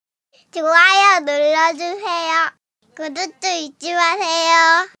좋아요 눌러주세요. 구독도 잊지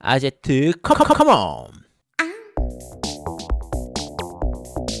마세요. 아제트 컴온.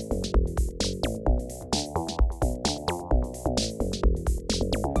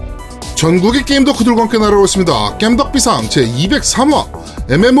 전국의 게임 덕후들과 함께 날아오고 있습니다. 겜덕비상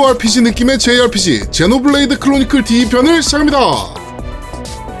제203화 MMORPG 느낌의 JRPG 제노블레이드 클로니클 D편을 시작합니다.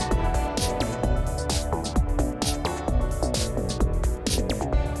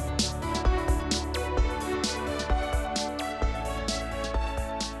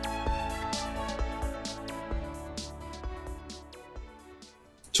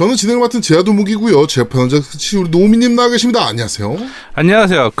 저는 진행을 맡은 제아도목이고요. 재판원자 우리 노미님 나와 계십니다. 안녕하세요.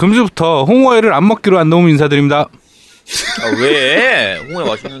 안녕하세요. 금주부터 홍어회를 안 먹기로 한 노미 인사드립니다. 아, 왜? 홍어회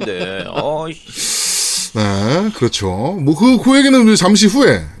맛있는데. 네, 그렇죠. 뭐 그 얘기는 잠시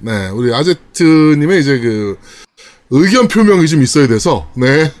후에 네 우리 아제트님의 이제 그 의견 표명이 좀 있어야 돼서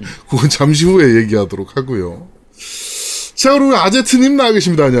네 그건 잠시 후에 얘기하도록 하고요. 자, 그럼 아제트님 나와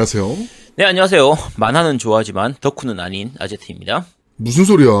계십니다. 안녕하세요. 네, 안녕하세요. 만화는 좋아하지만 덕후는 아닌 아제트입니다. 무슨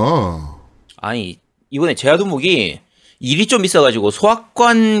소리야? 아니, 이번에 제아도목이 일이 좀 있어가지고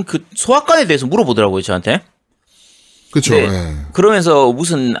소학관에 대해서 물어보더라고요, 저한테. 그쵸. 네, 네. 그러면서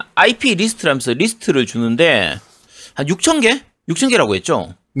무슨 IP 리스트라면서 리스트를 주는데 한 6,000개? 6,000개라고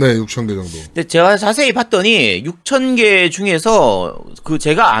했죠? 네, 6,000개 정도. 근데 제가 자세히 봤더니 6,000개 중에서 그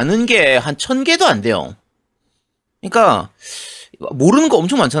제가 아는 게 한 1,000개도 안 돼요. 그러니까 모르는 거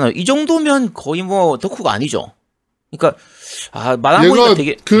엄청 많잖아요. 이 정도면 거의 뭐 덕후가 아니죠. 그러니까 만화 보니까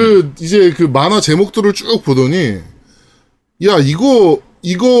되게 이제 그 만화 제목들을 쭉 보더니 야 이거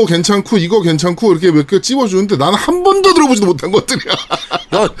괜찮고 이거 괜찮고 이렇게 몇 개 찝어주는데 나는 한 번도 들어보지도 못한 것들이야.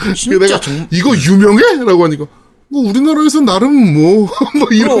 야 진짜 내가 이거 유명해? 라고 하니까 뭐 우리나라에서 나름 뭐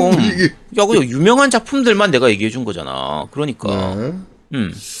이런 분위기. 야 그냥 유명한 작품들만 내가 얘기해 준 거잖아. 그러니까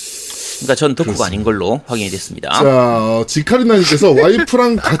그러니까 전 덕후가 그렇습니다. 아닌 걸로 확인이 됐습니다. 자, 지카리나님께서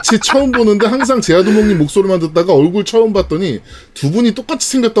와이프랑 같이 처음 보는데 항상 제아두목님 목소리만 듣다가 얼굴 처음 봤더니 두 분이 똑같이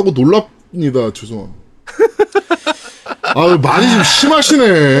생겼다고 놀랍니다. 죄송합니다. 말이 좀 심하시네.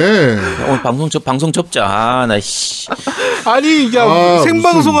 오늘 방송 접자. 씨. 아니,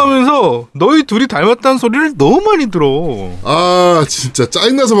 생방송하면서 너희 둘이 닮았다는 소리를 너무 많이 들어. 진짜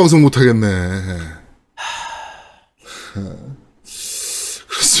짜증나서 방송 못하겠네.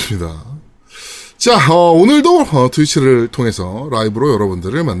 그렇습니다. 자, 오늘도 트위치를 통해서 라이브로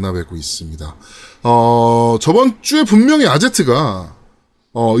여러분들을 만나 뵙고 있습니다. 저번 주에 분명히 아제트가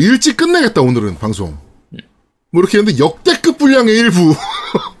일찍 끝내겠다 오늘은 방송. 뭐 이렇게 했는데 역대급 분량의 일부를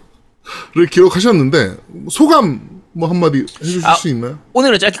기록하셨는데 소감 뭐 한마디 해주실 수 있나요?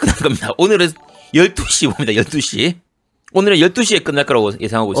 오늘은 짧게 끝날 겁니다. 오늘은 12시 봅니다. 12시. 오늘은 12시에 끝날 거라고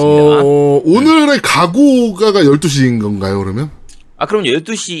예상하고 있습니다. 오늘의 각오가 12시인 건가요, 그러면? 그럼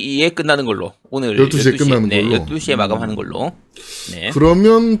 12시에 끝나는 걸로. 오늘 12시에 끝나는 걸로? 12시에 마감하는 걸로. 네.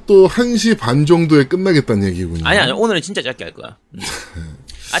 그러면 또 1시 반 정도에 끝나겠다는 얘기군요. 아니, 오늘은 진짜 짧게 할 거야.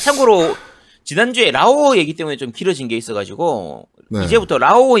 참고로, 지난주에 라오 얘기 때문에 좀 길어진 게 있어가지고, 네. 이제부터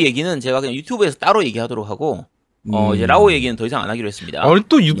라오 얘기는 제가 그냥 유튜브에서 따로 얘기하도록 하고, 이제 라오 얘기는 더 이상 안 하기로 했습니다. 아니,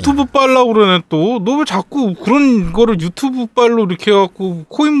 또 유튜브 빨라고 그러네, 또. 너 왜 자꾸 그런 거를 유튜브 빨로 이렇게 해갖고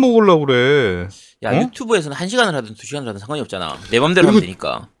코인 먹으려고 그래. 야, 유튜브에서는 1시간을 하든 2시간을 하든 상관이 없잖아. 내 맘대로 하면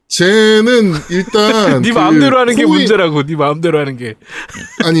되니까. 쟤는 일단 네 마음대로 하는 게 문제라고. 네 마음대로 하는 게.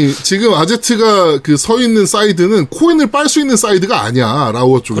 아니 지금 아제트가 그 서 있는 사이드는 코인을 빨 수 있는 사이드가 아니야.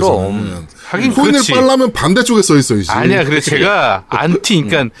 라오어 쪽에서는. 하긴 코인을 그렇지. 빨려면 반대쪽에 서 있어야지. 아니야, 그래 제가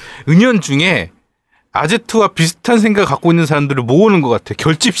그러니까 은연중에 아제트와 비슷한 생각 갖고 있는 사람들을 모으는 것 같아.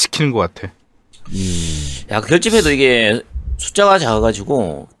 결집시키는 것 같아. 야, 결집해도 이게 숫자가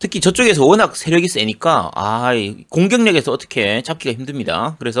작아가지고 특히 저쪽에서 워낙 세력이 세니까 이 공격력에서 어떻게 잡기가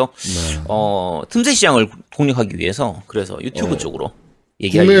힘듭니다. 그래서 틈새 시장을 공략하기 위해서 그래서 유튜브 쪽으로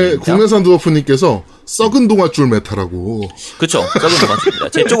얘기하기 국내산 드워프님께서 썩은 동아줄 메타라고. 그렇죠. 썩은 동아줄입니다.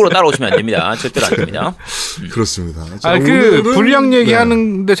 제 쪽으로 따라오시면 안 됩니다. 절대로 안 됩니다. 그렇습니다. 자, 그 분량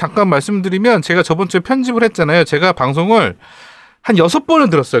얘기하는데 잠깐 말씀드리면 제가 저번 주에 편집을 했잖아요. 제가 방송을 한 6번을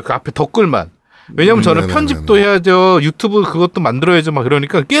들었어요. 그 앞에 덧글만. 왜냐면 저는 편집도 해야죠. 유튜브 그것도 만들어야죠. 막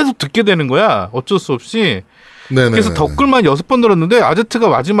이러니까 계속 듣게 되는 거야. 어쩔 수 없이. 그래서 덧글만 6번 들었는데 아제트가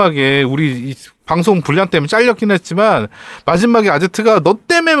마지막에 우리 이 방송 분량 때문에 잘렸긴 했지만 마지막에 아제트가 너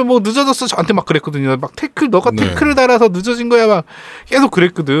때문에 뭐 늦어졌어 저한테 막 그랬거든요. 막 너가 태클을 달아서 늦어진 거야 막 계속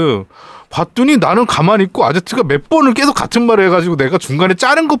그랬거든. 봤더니 나는 가만히 있고 아제트가 몇 번을 계속 같은 말을 해가지고 내가 중간에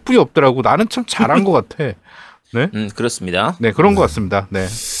자른 것뿐이 없더라고. 나는 참 잘한 것 같아. 네? 그렇습니다. 네, 그런 것 같습니다. 네.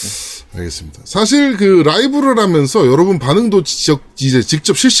 알겠습니다. 사실 그 라이브를 하면서 여러분 반응도 이제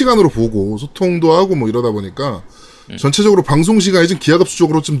직접 실시간으로 보고 소통도 하고 뭐 이러다 보니까 전체적으로 방송 시간이 좀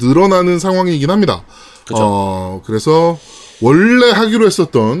기하급수적으로 좀 늘어나는 상황이긴 합니다. 그죠. 그래서 원래 하기로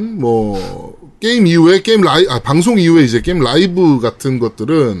했었던 뭐 게임 이후에 방송 이후에 이제 게임 라이브 같은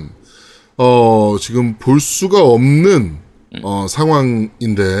것들은 지금 볼 수가 없는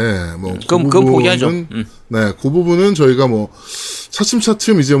상황인데 뭐 그건 포기하죠. 네, 그 부분은 저희가 뭐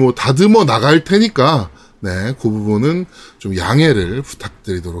차츰차츰 이제 뭐 다듬어 나갈 테니까 네, 그 부분은 좀 양해를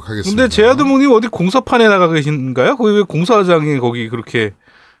부탁드리도록 하겠습니다. 근데 제아드몽님 어디 공사판에 나가 계신가요? 거기 왜 공사장이 거기 그렇게?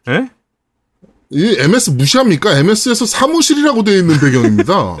 에? 이 MS 무시합니까? MS에서 사무실이라고 되어 있는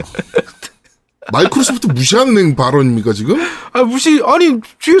배경입니다. 마이크로소프트 무시하는 발언입니까 지금? 아니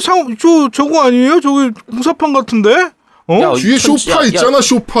뒤에 저거 아니에요? 저기 공사판 같은데? 야, 뒤에 쇼파 있잖아,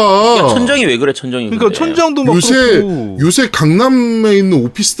 쇼파. 야, 천정이 왜 그래, 천정이. 그러니까 근데. 천정도 막 요새 강남에 있는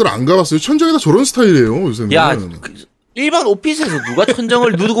오피스들 안 가봤어요? 천정이 다 저런 스타일이에요, 요새는. 야, 일반 오피스에서 누가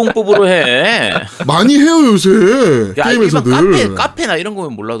천정을 누드공법으로 해? 많이 해요, 요새. 야, 게임에서들. 일반 카페나 이런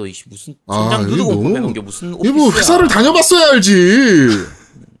거면 몰라도 무슨 천장 누드공법 해놓은 게 무슨 오피스야. 이거 회사를 다녀봤어야 알지.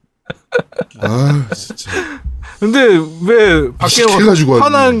 아, 진짜. 근데 왜 밖에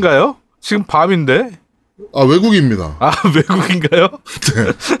화나는가요? 지금 밤인데. 외국입니다. 외국인가요?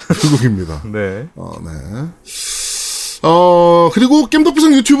 네, 외국입니다. 네. 네. 그리고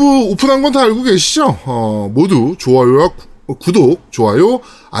겜덕비상 유튜브 오픈한 건 다 알고 계시죠? 모두 좋아요와 구독, 좋아요,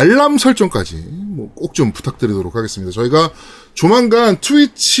 알람 설정까지 꼭 좀 부탁드리도록 하겠습니다. 저희가 조만간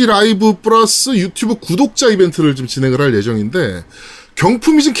트위치 라이브 플러스 유튜브 구독자 이벤트를 좀 진행을 할 예정인데,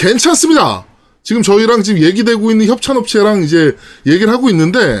 경품이 좀 괜찮습니다. 지금 저희랑 지금 얘기되고 있는 협찬업체랑 이제 얘기를 하고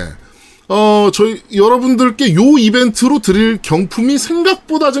있는데, 저희, 여러분들께 요 이벤트로 드릴 경품이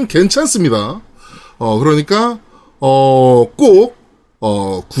생각보다 좀 괜찮습니다. 그러니까, 꼭,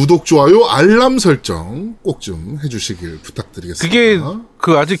 구독, 좋아요, 알람 설정 꼭 좀 해주시길 부탁드리겠습니다.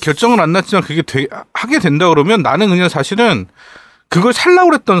 그게, 아직 결정은 안 났지만 그게 하게 된다 그러면 나는 그냥 사실은 그걸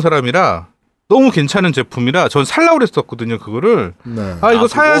살라고 그랬던 사람이라 너무 괜찮은 제품이라 전 살라고 그랬었거든요, 그거를. 네. 이거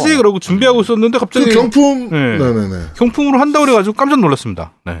사야지, 그러고 준비하고 있었는데 갑자기. 그 경품, 네. 네네네. 경품으로 한다고 그래가지고 깜짝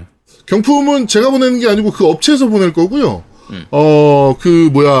놀랐습니다. 네. 경품은 제가 보내는 게 아니고 그 업체에서 보낼 거고요.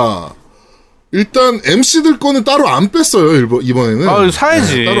 일단 MC들 거는 따로 안 뺐어요. 이번에는.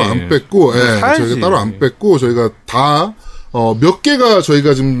 사야지. 네, 따로 안 뺐고, 저희가 따로 안 뺐고, 저희가 다 몇 개가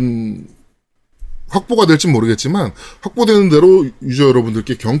저희가 좀 확보가 될지 모르겠지만 확보되는 대로 유저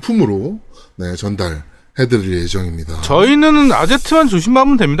여러분들께 경품으로 전달해드릴 예정입니다. 저희는 아제트만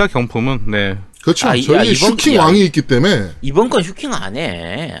조심하면 됩니다. 경품은. 네. 그렇죠. 저희 슈킹 왕이 있기 때문에. 이번 건 슈킹 안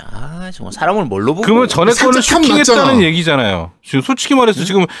해. 정말 사람을 뭘로 보고. 그러면 전에 거는 슈킹했다는 얘기잖아요. 지금 솔직히 말해서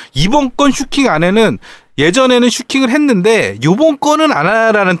지금 이번 건 슈킹 안 해는 예전에는 슈킹을 했는데 요번 거는 안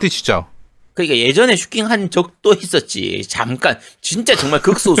하라는 뜻이죠. 그러니까 예전에 슈킹한 적도 있었지. 잠깐. 진짜 정말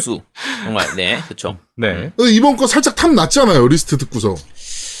극소수. 정말. 네. 그렇죠. 네. 이번 거 살짝 탐 났잖아요. 리스트 듣고서.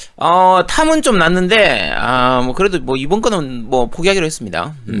 탐은 좀 났는데, 그래도 이번 거는 포기하기로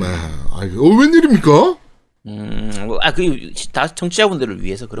했습니다. 네. 웬일입니까? 다 청취자분들을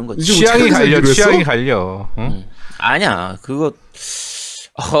위해서 그런 거지. 취향이 갈려. 응? 아니야.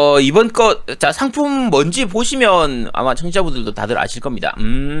 이번 거, 상품 뭔지 보시면 아마 청취자분들도 다들 아실 겁니다.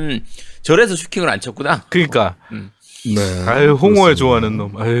 저래서 슈킹을 안 쳤구나. 그니까. 네. 홍어에 좋아하는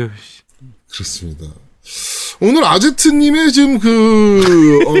놈. 그렇습니다. 오늘 아제트님의 지금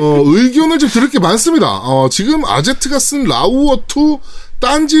의견을 좀 들을 게 많습니다. 지금 아제트가 쓴 라우어2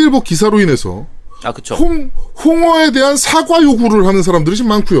 딴지일보 기사로 인해서. 그쵸. 홍어에 대한 사과 요구를 하는 사람들이 좀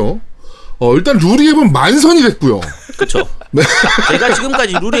많고요. 일단 루리앱은 만선이 됐고요. 그쵸. 네. 제가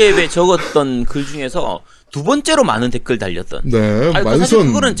지금까지 루리앱에 적었던 글 중에서 두 번째로 많은 댓글 달렸던. 네, 만선. 사실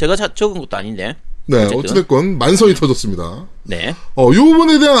그거는 제가 적은 것도 아닌데. 네, 어찌됐건 만선이 터졌습니다. 네. 요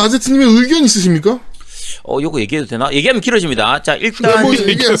부분에 대한 아제트님의 의견 있으십니까? 요거 얘기해도 되나? 얘기하면 길어집니다. 자, 일단.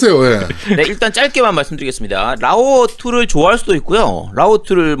 얘기하세요, 예. 네, 일단 짧게만 말씀드리겠습니다. 라오2를 좋아할 수도 있고요.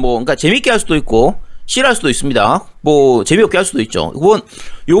 라오2를 그러니까 재밌게 할 수도 있고, 싫어할 수도 있습니다. 재미없게 할 수도 있죠.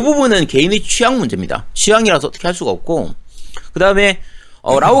 요 부분은 개인의 취향 문제입니다. 취향이라서 어떻게 할 수가 없고, 그 다음에,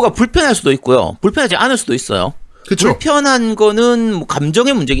 라오가 불편할 수도 있고요. 불편하지 않을 수도 있어요. 그쵸. 불편한 거는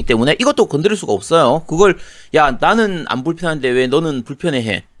감정의 문제이기 때문에 이것도 건드릴 수가 없어요. 그걸, 나는 안 불편한데 왜 너는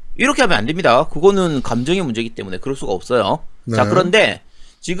불편해해? 이렇게 하면 안 됩니다. 그거는 감정의 문제이기 때문에 그럴 수가 없어요. 네. 자, 그런데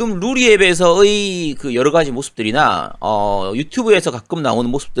지금 루리앱에서의 그 여러 가지 모습들이나 유튜브에서 가끔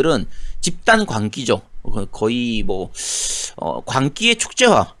나오는 모습들은 집단 광기죠. 거의 광기의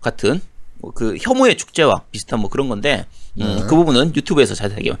축제화 같은 그 혐오의 축제와 비슷한 그런 건데 그 부분은 유튜브에서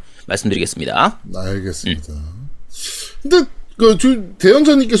자세하게 말씀드리겠습니다. 알겠습니다. 근데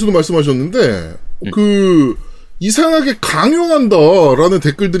대연자님께서도 말씀하셨는데 이상하게 강요한다라는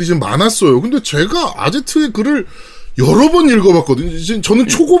댓글들이 좀 많았어요. 근데 제가 아제트의 글을 여러 번 읽어봤거든요. 저는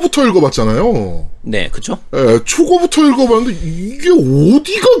초고부터 읽어봤잖아요. 네, 그쵸? 예, 초고부터 읽어봤는데 이게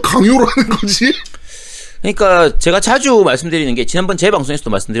어디가 강요라는 거지? 그러니까 제가 자주 말씀드리는 게 지난번 제 방송에서도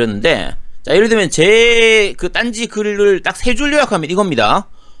말씀드렸는데, 자, 예를 들면 제 그 딴지 글을 딱 세 줄 요약하면 이겁니다.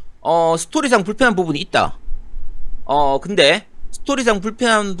 스토리상 불편한 부분이 있다. 근데 스토리상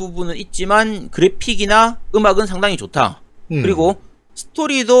불편한 부분은 있지만 그래픽이나 음악은 상당히 좋다. 그리고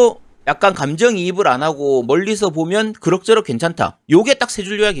스토리도 약간 감정이입을 안 하고 멀리서 보면 그럭저럭 괜찮다. 요게 딱 세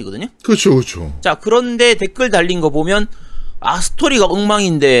줄 요약이거든요. 그렇죠, 그렇죠. 자, 그런데 댓글 달린 거 보면 스토리가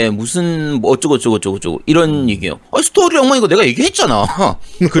엉망인데 무슨 뭐 어쩌고 이런 얘기예요. 스토리 엉망인 거 내가 얘기했잖아.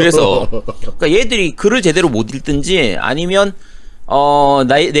 그래서 그러니까 얘들이 글을 제대로 못 읽든지 아니면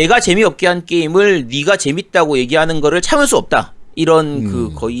내가 재미없게 한 게임을 네가 재밌다고 얘기하는 거를 참을 수 없다. 이런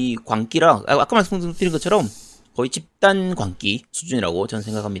그 거의 광기라 아까 말씀드린 것처럼 거의 집단 광기 수준이라고 저는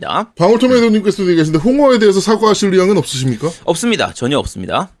생각합니다. 방울토마토님께서도 얘기하시는데 홍어에 대해서 사과하실 의향은 없으십니까? 없습니다. 전혀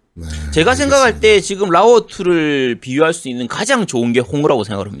없습니다. 네, 제가 알겠습니다. 생각할 때 지금 라워2를 비유할 수 있는 가장 좋은 게 홍어라고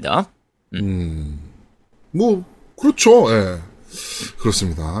생각을 합니다. 뭐 그렇죠. 예.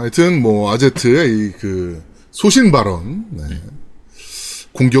 그렇습니다. 하여튼 뭐 아제트의 이 그 소신 발언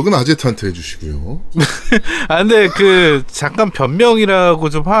공격은 아제트한테 해주시고요. 근데 잠깐 변명이라고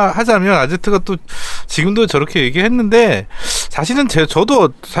좀 하자면 아제트가 또 지금도 저렇게 얘기했는데 사실은 저도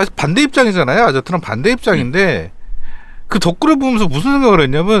사실 반대 입장이잖아요. 아제트랑 반대 입장인데 그 덧글을 보면서 무슨 생각을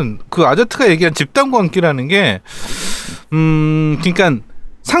했냐면 그 아제트가 얘기한 집단 관계라는 게 그러니까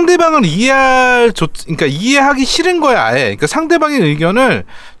상대방을 그러니까 이해하기 싫은 거야 아예. 그러니까 상대방의 의견을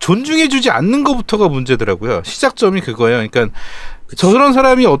존중해주지 않는 것부터가 문제더라고요. 시작점이 그거예요. 그러니까 저런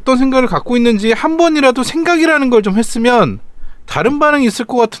사람이 어떤 생각을 갖고 있는지 한 번이라도 생각이라는 걸 좀 했으면 다른 반응이 있을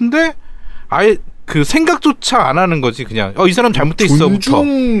것 같은데 아예 그 생각조차 안 하는 거지. 그냥 이 사람 잘못돼 있어부터.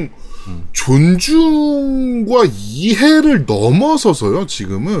 존중과 이해를 넘어서서요.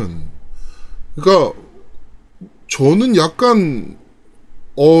 지금은 그러니까 저는 약간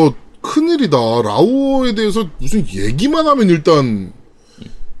큰일이다. 라오어에 대해서 무슨 얘기만 하면 일단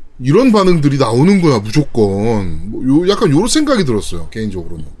이런 반응들이 나오는구나 무조건. 약간 요런 생각이 들었어요.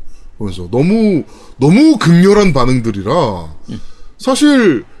 개인적으로는 보면서 너무 극렬한 반응들이라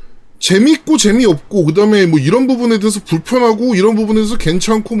사실 재밌고 재미없고 그다음에 뭐 이런 부분에 대해서 불편하고 이런 부분에 대해서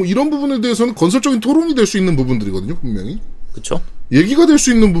괜찮고 뭐 이런 부분에 대해서는 건설적인 토론이 될 수 있는 부분들이거든요. 분명히 그렇죠. 얘기가 될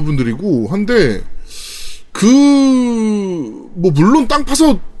수 있는 부분들이고 한데 뭐 물론 땅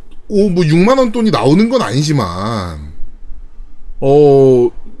파서 뭐 6만 원 돈이 나오는 건 아니지만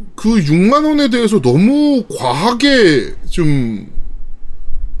그 6만 원에 대해서 너무 과하게 좀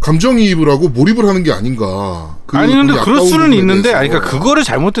감정이입을 하고 몰입을 하는 게 아닌가. 아니 근데 그럴 수는 있는데 그러니까 그거를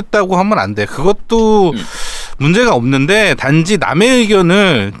잘못했다고 하면 안 돼. 그것도 문제가 없는데 단지 남의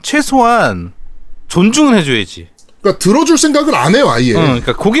의견을 최소한 존중을 해줘야지. 그러니까 들어줄 생각을 안 해요 아예.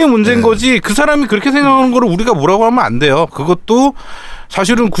 그러니까 그게 문제인 거지. 그 사람이 그렇게 생각하는 거를 우리가 뭐라고 하면 안 돼요. 그것도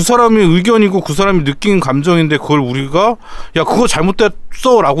사실은 그 사람의 의견이고 그 사람이 느낀 감정인데 그걸 우리가 야 그거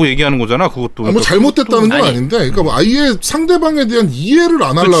잘못됐어라고 얘기하는 거잖아. 그것도 뭐 잘못됐다는 건 아닌데, 그러니까 뭐 아예 상대방에 대한 이해를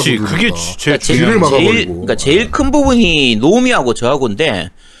안 하려고. 그렇지, 그게 제일 큰 부분이 노우미하고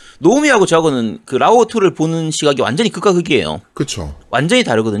저하고인데 노우미하고 저하고는 그 라오2를 보는 시각이 완전히 극과 극이에요. 그렇죠. 완전히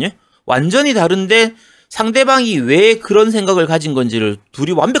다르거든요. 완전히 다른데 상대방이 왜 그런 생각을 가진 건지를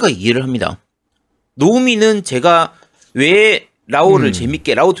둘이 완벽하게 이해를 합니다. 노우미는 제가 왜 라오2를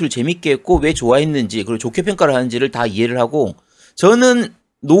재밌게 했고 왜 좋아했는지 그리고 좋게 평가를 하는지를 다 이해를 하고 저는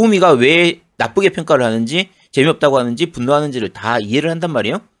노우미가 왜 나쁘게 평가를 하는지 재미없다고 하는지 분노하는지를 다 이해를 한단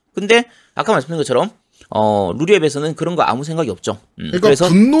말이에요. 근데 아까 말씀드린 것처럼 루리앱에서는 그런 거 아무 생각이 없죠. 그러니까 그래서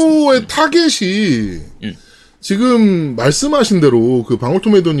분노의 타겟이 지금 말씀하신 대로 그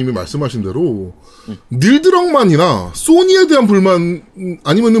방울토마토님이 말씀하신 대로 닐드럭만이나 소니에 대한 불만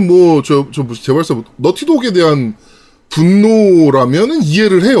아니면은 뭐 제발사 너티독에 대한 분노라면은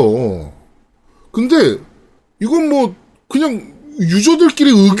이해를 해요. 근데 이건 뭐 그냥 유저들끼리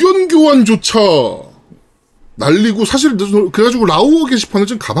의견 교환조차 날리고 사실 그래가지고 라오어 게시판을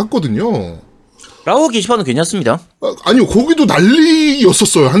좀 가봤거든요. 라오어 게시판은 괜찮습니다. 아니요, 거기도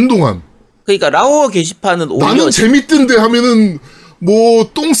난리였었어요 한동안. 그러니까 라오어 게시판은 오히려 나는 재밌던데 하면은 뭐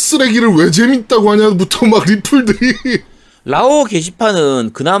똥쓰레기를 왜 재밌다고 하냐부터 막 리플들이. 라오어 게시판은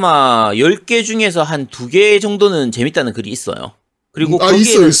그나마 10개 중에서 한 2개 정도는 재밌다는 글이 있어요. 그리고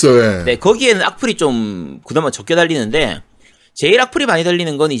거기에는, 있어요. 예. 네, 거기에는 악플이 좀 그나마 적게 달리는데 제일 악플이 많이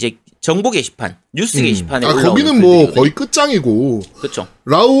달리는 건 이제 정보 게시판, 뉴스 게시판에 올라오는 거기는 뭐 거의 끝장이고. 그렇죠.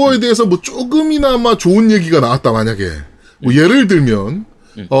 라오어에 대해서 뭐 조금이나마 좋은 얘기가 나왔다 만약에 뭐 예를 들면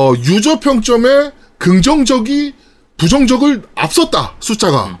유저 평점에 긍정적이 부정적을 앞섰다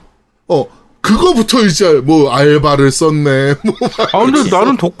숫자가 그거부터 이제 뭐 알바를 썼네. 뭐 근데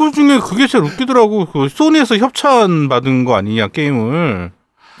나는 덕글 중에 그게 제일 웃기더라고. 그 소니에서 협찬 받은 거 아니냐 게임을.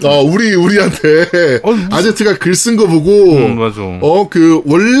 우리한테 아제트가 글 쓴 거 보고 맞아. 그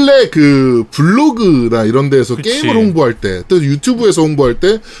원래 그 블로그나 이런 데서 그치. 게임을 홍보할 때 또 유튜브에서 홍보할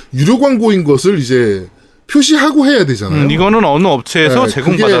때 유료 광고인 것을 이제 표시하고 해야 되잖아요. 이거는 어느 업체에서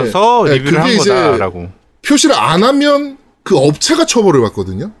제공받아서 리뷰를 한 거다라고. 표시를 안 하면 그 업체가 처벌을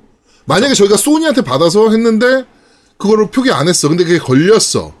받거든요. 만약에 저희가 소니한테 받아서 했는데 그거를 표기 안 했어. 근데 그게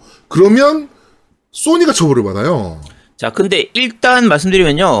걸렸어. 그러면 소니가 처벌을 받아요. 자, 근데 일단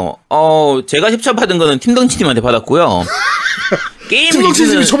말씀드리면요. 제가 협찬받은 거는 팀덩치님한테 받았고요. 게임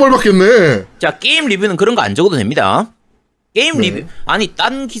팀덩치님이 처벌받겠네. 자, 게임 리뷰는 그런 거 안 적어도 됩니다. 게임 리뷰 아니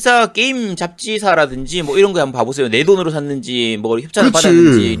딴 기사 게임 잡지사라든지 뭐 이런 거 한번 봐보세요. 내 돈으로 샀는지 뭐 협찬을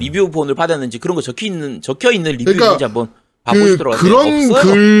받았는지 리뷰본을 받았는지 그런 거 적혀 있는 리뷰 그러니까 있는지 한번 봐보시도록 하세요.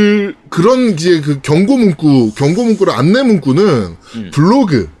 그런 이제 그 경고 문구를 안내 문구는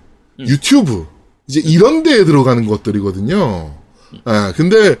블로그, 유튜브 이제 이런 데에 들어가는 것들이거든요.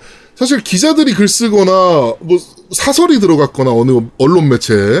 근데 사실 기자들이 글 쓰거나 뭐 사설이 들어갔거나 어느 언론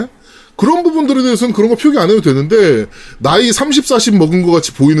매체에 그런 부분들에 대해서는 그런 거 표기 안 해도 되는데 나이 30, 40 먹은 것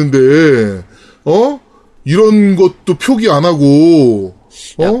같이 보이는데 이런 것도 표기 안 하고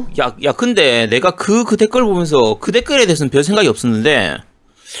야, 근데 내가 그 댓글 보면서 그 댓글에 대해서는 별 생각이 없었는데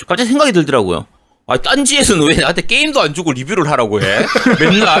갑자기 생각이 들더라고요. 딴지에서는 왜 나한테 게임도 안 주고 리뷰를 하라고 해?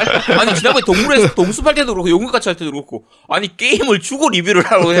 맨날? 아니, 지난번에 동물에서 동숲할 때도 그렇고, 용국같이 할 때도 그렇고, 아니, 게임을 주고 리뷰를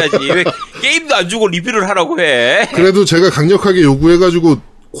하라고 해야지. 왜 게임도 안 주고 리뷰를 하라고 해? 그래도 제가 강력하게 요구해가지고,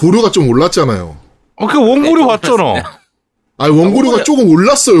 고료가 좀 올랐잖아요. 그 원고료 받잖아. 원고료가 조금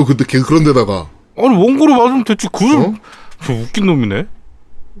올랐어요, 그런 데다가. 원고료 받으면 됐지. 저 웃긴 놈이네.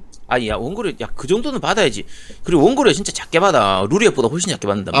 아니, 야, 원고료, 그 정도는 받아야지. 그리고 원고료 진짜 작게 받아. 루리앱보다 훨씬 작게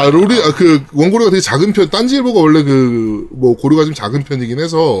받는다. 원고료가 되게 작은 편, 딴지일보가 원래 고료가 좀 작은 편이긴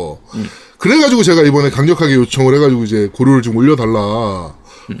해서, 그래가지고 제가 이번에 강력하게 요청을 해가지고 이제 고료를 좀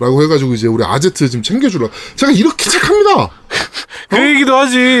올려달라라고 해가지고 이제 우리 아제트 좀 챙겨주라. 제가 이렇게 착합니다! 그 얘기도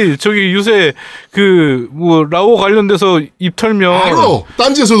하지. 저기 요새 라오 관련돼서 입 털면. 알아!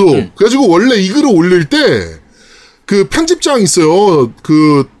 딴지에서도. 그래가지고 원래 이 글을 올릴 때, 편집장 있어요.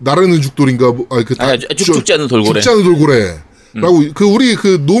 나라는 죽돌인가, 죽지 않는 돌고래. 죽지 않는 돌고래. 라고, 우리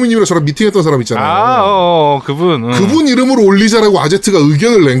노미님이랑 저랑 미팅했던 사람 있잖아요. 그분. 그분 이름으로 올리자라고 아제트가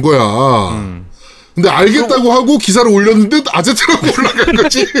의견을 낸 거야. 근데 알겠다고 하고 기사를 올렸는데 아제트라고 올라간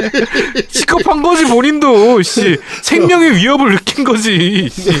거지. sik업한 거지, 본인도. 생명의 위협을 느낀 거지.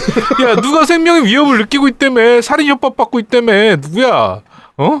 야, 누가 생명의 위협을 느끼고 있다며. 살인 협박 받고 있다며. 누구야?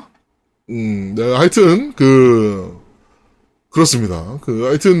 네, 하여튼, 그렇습니다.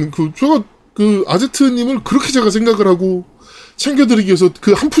 하여튼, 제가, 아제트님을 그렇게 제가 생각을 하고, 챙겨드리기 위해서,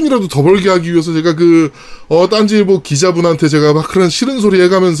 한 푼이라도 더 벌게 하기 위해서 제가 딴지일보 기자분한테 제가 막 그런 싫은 소리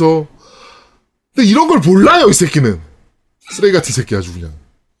해가면서, 근데 이런 걸 몰라요, 이 새끼는. 쓰레기 같은 새끼 아주 그냥.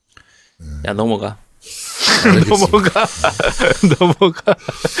 야, 넘어가. 넘어가.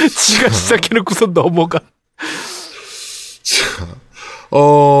 지가 시작해놓고서 넘어가. 자.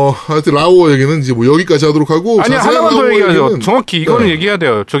 하여튼 라오 얘기는 이제 여기까지 하도록 하고. 아니, 하나만 더 얘기하죠. 정확히 이거는 얘기해야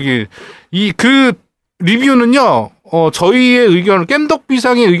돼요. 리뷰는요, 저희의 의견,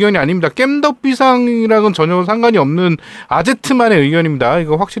 겜덕비상의 의견이 아닙니다. 겜덕비상이랑은 전혀 상관이 없는 아제트만의 의견입니다.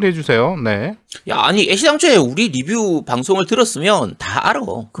 이거 확실히 해주세요. 네. 야, 아니, 애시당초에 우리 리뷰 방송을 들었으면 다 알아.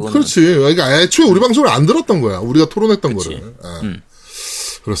 그거는. 그렇지. 그러니까 애초에 우리 방송을 안 들었던 거야. 우리가 토론했던 거를.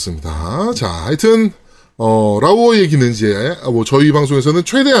 그렇습니다. 자, 하여튼, 라오 얘기는 이제, 저희 방송에서는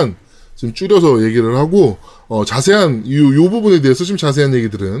최대한 좀 줄여서 얘기를 하고, 자세한, 요 부분에 대해서 좀 자세한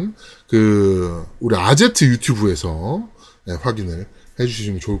얘기들은, 우리 아제트 유튜브에서, 확인을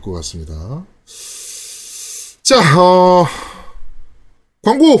해주시면 좋을 것 같습니다. 자,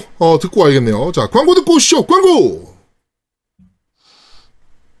 광고, 듣고 와야겠네요. 자, 광고 듣고 오시죠! 광고!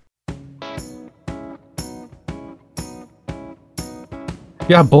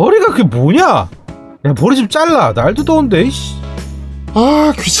 야, 머리가 그게 뭐냐? 야, 머리 좀 잘라. 날도 더운데, 이씨.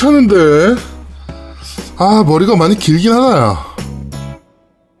 귀찮은데. 머리가 많이 길긴 하다야.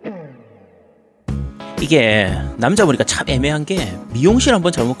 이게 남자 머리가 참 애매한 게 미용실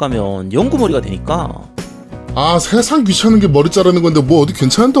한번 잘못 가면 연구 머리가 되니까. 세상 귀찮은 게 머리 자르는 건데 뭐 어디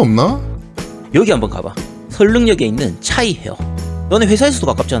괜찮은 데 없나? 여기 한번 가봐. 설릉역에 있는 차이 헤어. 너네 회사에서도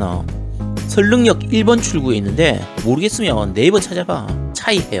가깝잖아. 설릉역 1번 출구에 있는데 모르겠으면 네이버 찾아봐.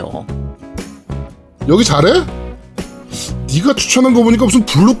 차이 헤어. 여기 잘해? 네가 추천한 거 보니까 무슨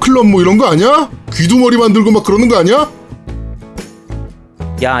블루클럽 뭐 이런 거 아니야? 귀두머리 만들고 막 그러는 거 아니야?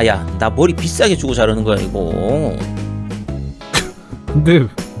 야야, 나 머리 비싸게 주고 자르는 거야 이거. 근데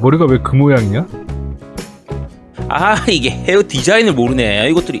머리가 왜 그 모양이냐? 아 이게 헤어 디자인을 모르네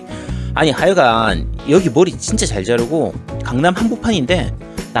이것들이. 아니 하여간 여기 머리 진짜 잘 자르고 강남 한복판인데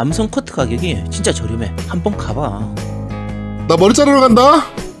남성 커트 가격이 진짜 저렴해. 한번 가봐. 나 머리 자르러 간다.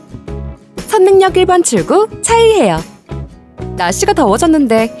 선능력 1번 출구 차이 헤어. 날씨가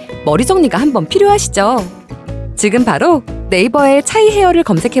더워졌는데 머리 정리가 한번 필요하시죠? 지금 바로 네이버에 차이 헤어를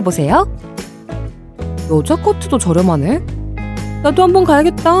검색해보세요. 여자 커트도 저렴하네? 나도 한번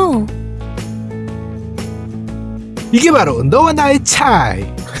가야겠다. 이게 바로 너와 나의 차이.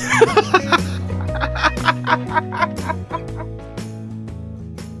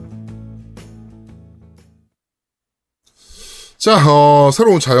 자,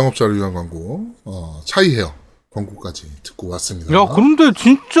 새로운 자영업자를 위한 광고, 차이 헤어 광고까지 듣고 왔습니다. 야, 그런데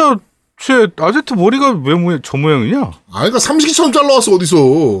진짜 제 아제트 머리가 왜 저 모양이냐? 아, 그러니까 삼식이처럼 잘라왔어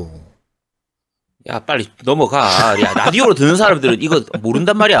어디서? 야 빨리 넘어가. 야 라디오로 듣는 사람들은 이거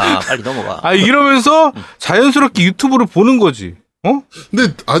모른단 말이야. 빨리 넘어가. 아, 이러면서 자연스럽게 유튜브를 보는 거지. 어?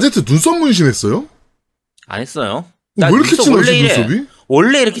 근데 아제트 눈썹 문신했어요? 안 했어요. 왜 이렇게 진하지 눈썹이?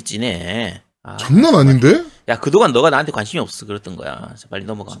 원래 이렇게 진해. 아, 장난 아닌데? 야 그동안 너가 나한테 관심이 없어 그랬던 거야. 빨리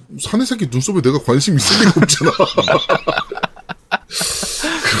넘어가. 사내 새끼 눈썹에 내가 관심 있을 리가 없잖아.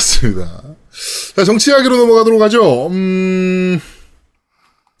 그렇습니다. 자, 정치 이야기로 넘어가도록 하죠.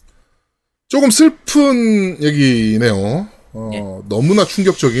 조금 슬픈 얘기네요. 너무나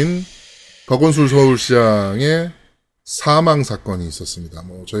충격적인 박원순 서울시장의 사망 사건이 있었습니다.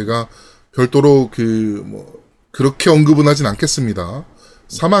 저희가 별도로 그렇게 언급은 하진 않겠습니다.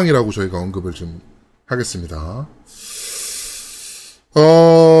 사망이라고 저희가 언급을 좀 하겠습니다.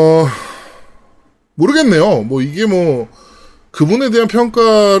 모르겠네요. 이게 그분에 대한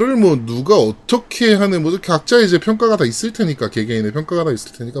평가를 누가 어떻게 하는, 각자의 이제 평가가 다 있을 테니까, 개개인의 평가가 다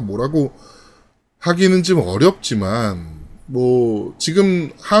있을 테니까 뭐라고 하기는 좀 어렵지만,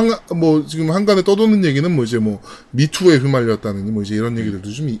 지금 한간에 떠도는 얘기는 이제 미투에 휘말렸다느니 이제 이런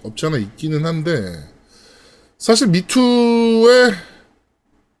얘기들도 좀 없지 않아 있기는 한데, 사실 미투에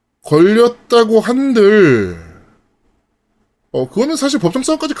걸렸다고 한들, 그거는 사실 법정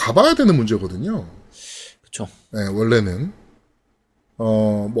싸움까지 가봐야 되는 문제거든요. 그쵸. 네, 원래는.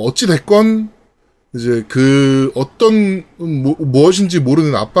 어찌됐건, 이제 무엇인지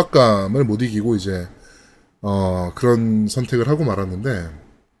모르는 압박감을 못 이기고 이제, 그런 선택을 하고 말았는데,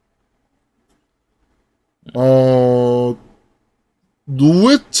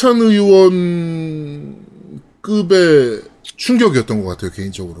 노회찬 의원급의 충격이었던 것 같아요,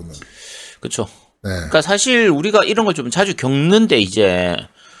 개인적으로는. 그쵸. 네. 그러니까 사실 우리가 이런 걸 좀 자주 겪는데 이제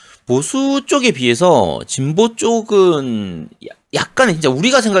보수 쪽에 비해서 진보 쪽은 약간 진짜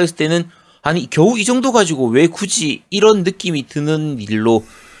우리가 생각했을 때는 아니 겨우 이 정도 가지고 왜 굳이 이런 느낌이 드는 일로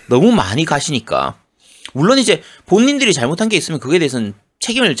너무 많이 가시니까 물론 이제 본인들이 잘못한 게 있으면 그거에 대해서는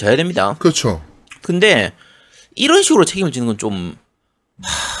책임을 져야 됩니다. 그렇죠. 근데 이런 식으로 책임을 지는 건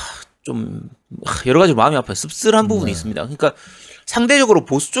좀 여러 가지로 마음이 아파요. 씁쓸한 부분이 있습니다. 그러니까 상대적으로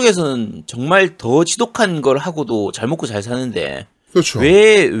보수 쪽에서는 정말 더 지독한 걸 하고도 잘 먹고 잘 사는데 그렇죠.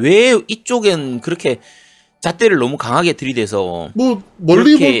 왜 이쪽엔 그렇게 잣대를 너무 강하게 들이대서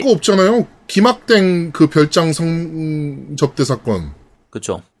멀리 그렇게... 볼 거 없잖아요. 김학땡 그 별장 성접대 사건.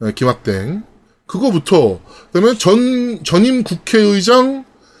 그렇죠. 네, 김학땡 그거부터 그다음에 전임 국회의장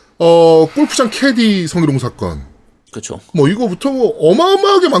골프장 캐디 성희롱 사건. 그렇죠. 이거부터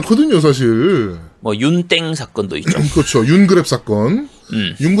어마어마하게 많거든요, 사실. 윤땡 사건도 있죠. 그렇죠. 윤그랩 사건.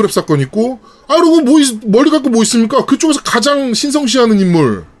 윤그랩 사건 있고, 그리고 머리 갖고 뭐 있습니까? 그쪽에서 가장 신성시하는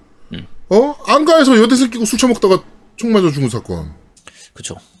인물. 안가에서 여대생 끼고 술 처먹다가 총 맞아 죽은 사건.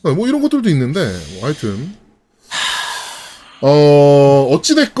 그렇죠. 이런 것들도 있는데, 하여튼.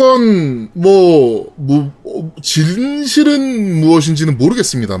 어찌됐건, 진실은 무엇인지는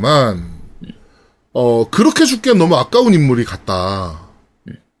모르겠습니다만, 그렇게 죽기엔 너무 아까운 인물이 같다.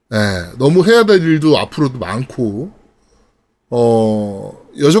 네, 너무 해야 될 일도 앞으로도 많고,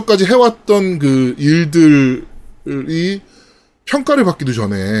 여태까지 해왔던 그 일들이 평가를 받기도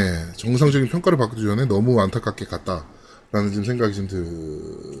전에, 정상적인 평가를 받기도 전에 너무 안타깝게 갔다라는 좀 생각이 좀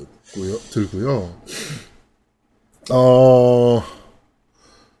들고요.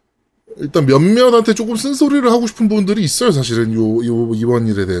 일단 몇몇한테 조금 쓴소리를 하고 싶은 부분들이 있어요, 사실은 이번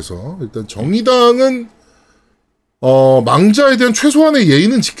일에 대해서. 일단 정의당은 망자에 대한 최소한의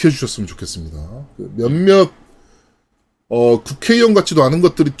예의는 지켜주셨으면 좋겠습니다. 몇몇 국회의원 같지도 않은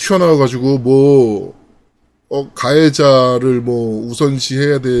것들이 튀어나와가지고 가해자를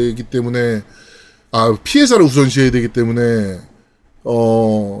우선시해야 되기 때문에 피해자를 우선시해야 되기 때문에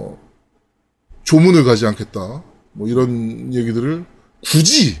조문을 가지 않겠다. 이런 얘기들을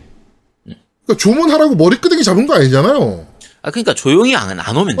굳이 그러니까 조문하라고 머리끄댕이 잡은 거 아니잖아요. 그러니까 조용히 안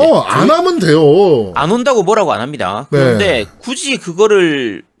오면 돼. 안 하면 돼요. 안 온다고 뭐라고 안 합니다. 네. 그런데 굳이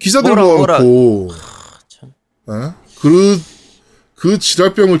그거를 기사들 모아놓고 참. 에? 그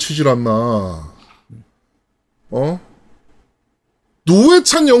지랄병을 치질 않나.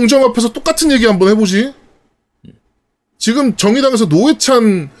 노회찬 영정 앞에서 똑같은 얘기 한번 해보지. 지금 정의당에서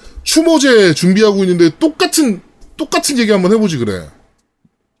노회찬 추모제 준비하고 있는데 똑같은 얘기 한번 해보지 그래.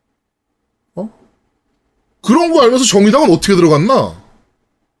 그런 거 알면서 정의당은 어떻게 들어갔나?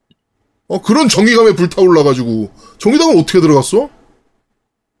 그런 정의감에 불타올라가지고 정의당은 어떻게 들어갔어?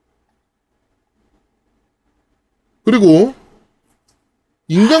 그리고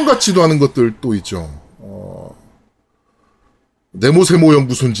인간같이도 하는 것들 또 있죠. 네모세모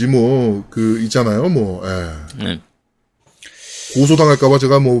연구소인지 있잖아요. 고소당할까봐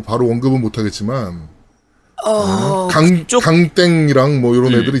제가 바로 언급은 못하겠지만 강땡이랑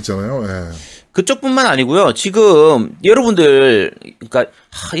이런 애들 있잖아요. 그쪽뿐만 아니고요. 지금 여러분들 그러니까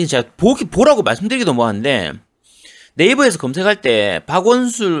제가 보라고 말씀드리기도 뭐한데 네이버에서 검색할 때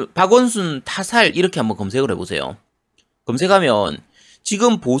박원순 타살 이렇게 한번 검색을 해보세요. 검색하면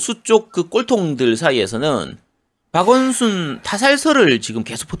지금 보수 쪽 그 꼴통들 사이에서는 박원순 타살설을 지금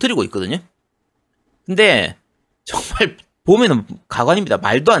계속 퍼뜨리고 있거든요. 근데 정말 보면은 가관입니다.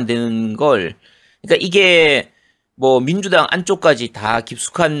 말도 안 되는 걸. 그러니까 이게 민주당 안쪽까지 다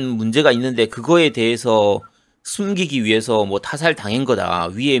깊숙한 문제가 있는데 그거에 대해서 숨기기 위해서 타살 당한 거다.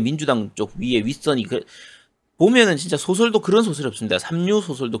 위에 민주당 쪽 위에 윗선이 보면은 진짜 소설도 그런 소설이 없습니다. 삼류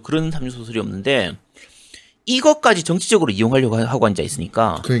소설도 그런 삼류 소설이 없는데 이것까지 정치적으로 이용하려고 하고 앉아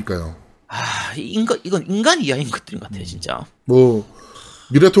있으니까. 그러니까요. 이건 인간 이하인 것들인 것 같아요, 진짜.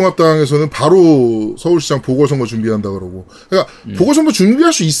 미래통합당에서는 바로 서울시장 보궐선거 준비한다 그러고. 그러니까 보궐선거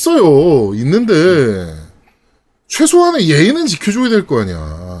준비할 수 있어요. 있는데 최소한의 예의는 지켜줘야 될 거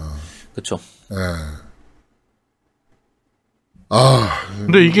아니야. 그렇죠.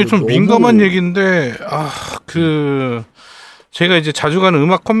 근데 이게 좀 민감한 얘기인데 제가 이제 자주 가는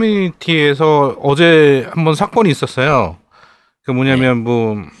음악 커뮤니티에서 어제 한번 사건이 있었어요. 그 뭐냐면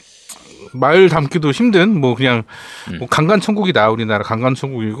말 담기도 힘든 그냥 강간천국이다. 우리나라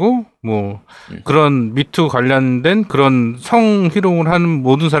강간천국이고 그런 미투 관련된 그런 성희롱을 하는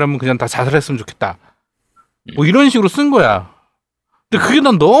모든 사람은 그냥 다 자살했으면 좋겠다. 이런 식으로 쓴 거야. 근데 그게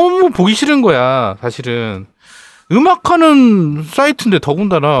난 너무 보기 싫은 거야. 사실은 음악하는 사이트인데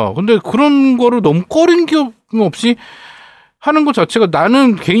더군다나. 근데 그런 거를 너무 꺼린 게 없이 하는 것 자체가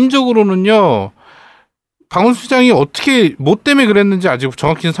나는 개인적으로는요. 박원순 시장이 어떻게 뭐 때문에 그랬는지 아직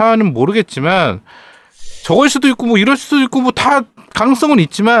정확히 사안은 모르겠지만 저걸 수도 있고 이럴 수도 있고 다 가능성은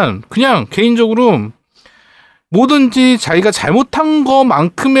있지만 그냥 개인적으로 뭐든지 자기가 잘못한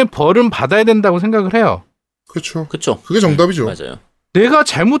것만큼의 벌은 받아야 된다고 생각을 해요. 그렇죠. 그렇죠. 그게 정답이죠. 맞아요. 내가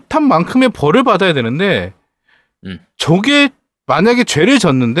잘못한 만큼의 벌을 받아야 되는데 저게 만약에 죄를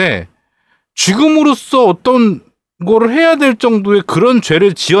졌는데 지금으로서 어떤 거를 해야 될 정도의 그런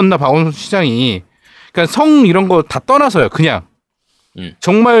죄를 지었나 박원순 시장이. 그러니까 성 이런 거 다 떠나서요. 그냥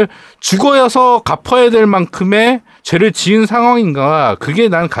정말 죽어야서 갚아야 될 만큼의 죄를 지은 상황인가. 그게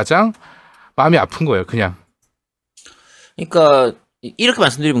난 가장 마음이 아픈 거예요. 그냥. 그러니까 이렇게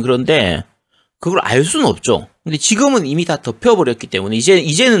말씀드리면 그런데 그걸 알 수는 없죠. 근데 지금은 이미 다 덮여버렸기 때문에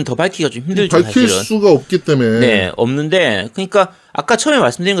이제는 더 밝히기가 좀 힘들죠. 밝힐 사실은. 수가 없기 때문에. 네, 없는데 그러니까 아까 처음에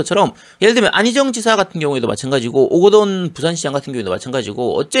말씀드린 것처럼 예를 들면 안희정 지사 같은 경우에도 마찬가지고 오거돈 부산시장 같은 경우에도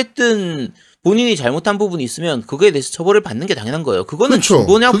마찬가지고 어쨌든 본인이 잘못한 부분이 있으면 그거에 대해서 처벌을 받는 게 당연한 거예요. 그거는 그렇죠.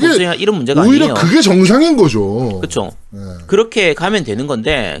 중고냐 보수냐 이런 문제가 오히려 아니에요. 그게 정상인 거죠. 그렇죠. 네. 그렇게 가면 되는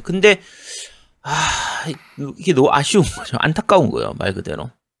건데 근데 이게 너무 아쉬운 거죠. 안타까운 거예요. 말 그대로.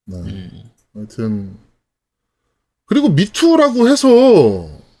 네. 하여튼 그리고 미투라고 해서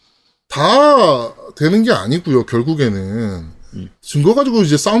다 되는 게 아니고요. 결국에는 증거 가지고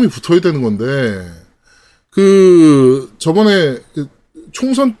이제 싸움이 붙어야 되는 건데 저번에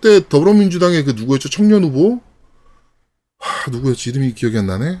총선 때 더불어민주당의 누구였죠? 청년 후보? 누구였지? 이름이 기억이 안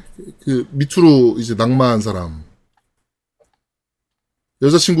나네? 미투로 이제 낙마한 사람.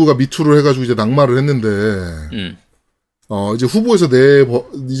 여자친구가 미투를 해가지고 이제 낙마를 했는데, 이제 후보에서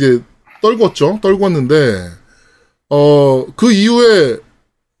이제 떨궜는데, 그 이후에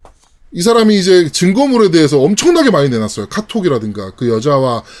이 사람이 이제 증거물에 대해서 엄청나게 많이 내놨어요. 카톡이라든가, 그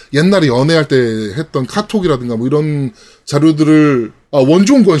여자와 옛날에 연애할 때 했던 카톡이라든가 이런 자료들을,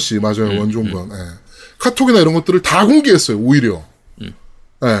 원종건 씨, 맞아요. 원종건. 예. 카톡이나 이런 것들을 다 공개했어요, 오히려. 예.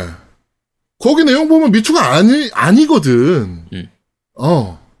 거기 내용 보면 미투가 아니거든.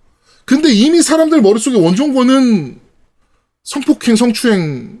 근데 이미 사람들 머릿속에 원종건은 성폭행,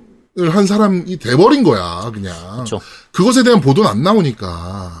 성추행을 한 사람이 돼버린 거야, 그냥. 그쵸. 그것에 대한 보도는 안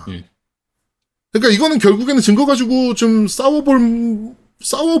나오니까. 그러니까 이거는 결국에는 증거 가지고 좀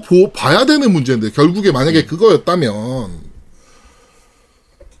봐야 되는 문제인데, 결국에 만약에 그거였다면,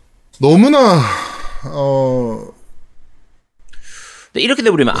 너무나, 이렇게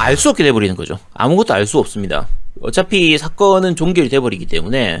돼버리면 알 수 없게 돼버리는 거죠. 아무것도 알 수 없습니다. 어차피 사건은 종결이 돼버리기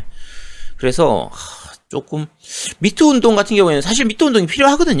때문에. 그래서 조금 미투 운동 같은 경우에는 사실 미투 운동이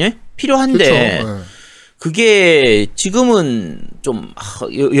필요하거든요. 필요한데 그쵸, 네. 그게 지금은 좀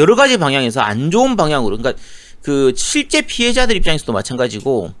여러 가지 방향에서 안 좋은 방향으로, 그러니까 그 실제 피해자들 입장에서도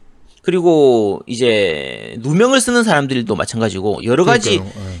마찬가지고, 그리고 이제 누명을 쓰는 사람들도 마찬가지고, 여러 가지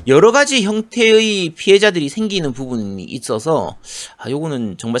형태의 피해자들이 생기는 부분이 있어서,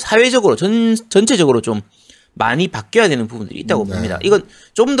 요거는 정말 사회적으로 전체적으로 좀 많이 바뀌어야 되는 부분들이 있다고 봅니다. 이건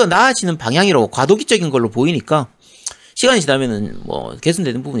좀 더 나아지는 방향이라고 과도기적인 걸로 보이니까 시간이 지나면은 뭐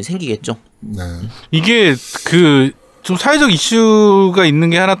개선되는 부분이 생기겠죠. 네. 이게 좀 사회적 이슈가 있는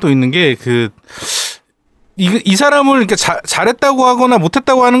게 하나 또 있는 게 이 사람을 이렇게 잘했다고 하거나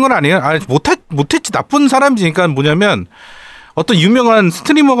못했다고 하는 건 아니에요. 못했지, 나쁜 사람이지. 그러니까 뭐냐면 어떤 유명한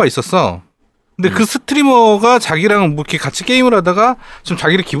스트리머가 있었어. 근데 그 스트리머가 자기랑 뭐 이렇게 같이 게임을 하다가 좀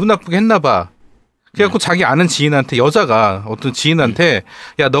자기를 기분 나쁘게 했나 봐. 그래갖고 자기 아는 지인한테, 여자가 어떤 지인한테,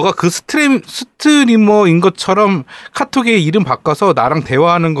 야, 너가 그 스트리머인 것처럼 카톡에 이름 바꿔서 나랑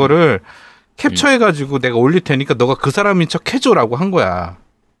대화하는 거를 capture해가지고 내가 올릴 테니까 너가 그 사람인 척 해줘라고 한 거야.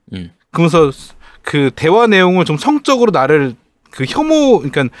 그러면서 그 대화 내용을 좀 성적으로 나를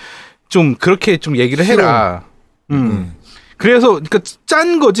그러니까 좀 그렇게 좀 얘기를 해라. 그래서 그러니까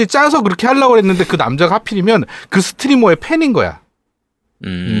짠 거지. 짜서 그렇게 하려고 했는데 그 남자가 하필이면 그 스트리머의 팬인 거야.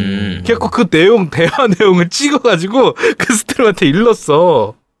 그래갖고 그 대화 내용을 찍어가지고 그 스트리머한테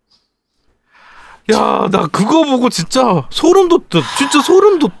일렀어. 야, 나 그거 보고 진짜 소름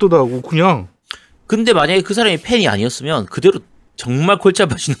돋더라고, 그냥. 근데 만약에 그 사람이 팬이 아니었으면 그대로 정말 골치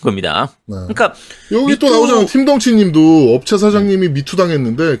아파지는 겁니다. 네. 그러니까 여기 또 나오잖아. 팀덩치님도 업체 사장님이 미투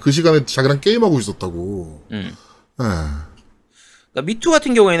당했는데 그 시간에 자기랑 게임하고 있었다고. 네. 그러니까 미투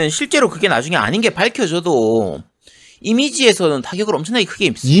같은 경우에는 실제로 그게 나중에 아닌 게 밝혀져도 이미지에서는 타격을 엄청나게 크게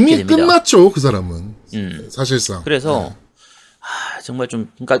입게 이미 됩니다. 끝났죠, 그 사람은. 사실상. 그래서 정말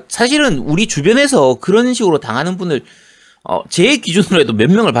좀, 그러니까 사실은 우리 주변에서 그런 식으로 당하는 분을 제 기준으로 해도 몇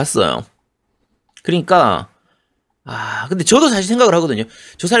명을 봤어요. 그러니까 근데 저도 사실 생각을 하거든요.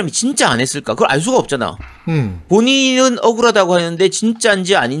 저 사람이 진짜 안 했을까? 그걸 알 수가 없잖아. 본인은 억울하다고 하는데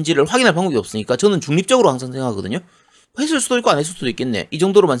진짜인지 아닌지를 확인할 방법이 없으니까 저는 중립적으로 항상 생각하거든요. 했을 수도 있고 안 했을 수도 있겠네. 이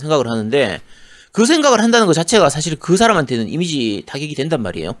정도로만 생각을 하는데 그 생각을 한다는 것 자체가 사실 그 사람한테는 이미지 타격이 된단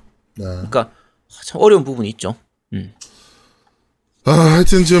말이에요. 네. 그러니까 참 어려운 부분이 있죠.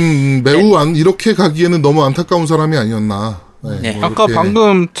 하여튼 좀 매우 이렇게 가기에는 너무 안타까운 사람이 아니었나. 네. 뭐 아까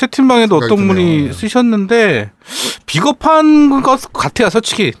방금 채팅방에도 어떤 분이 쓰셨는데 비겁한 것 같아요,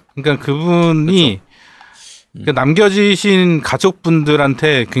 솔직히. 그러니까 그분이 그러니까 남겨지신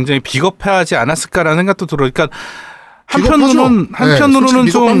가족분들한테 굉장히 비겁해하지 않았을까라는 생각도 들어요. 그러니까 한편으로는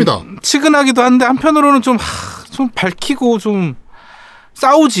좀 치근하기도 한데 한편으로는 좀 밝히고 좀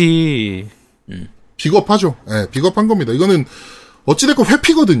싸우지. 비겁하죠. 네, 비겁한 겁니다. 이거는 어찌됐건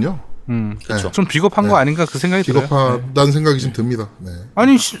회피거든요. 그렇죠. 좀 비겁한 거 아닌가 그 생각이 들어요. 비겁하다는 생각이 좀 듭니다. 네.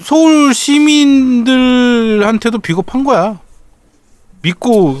 아니 서울 시민들한테도 비겁한 거야.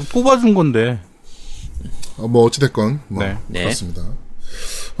 믿고 뽑아준 건데. 뭐 어찌됐건 그렇습니다.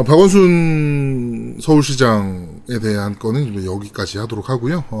 박원순 서울시장에 대한 거는 여기까지 하도록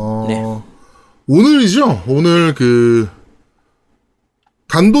하고요. 오늘이죠. 오늘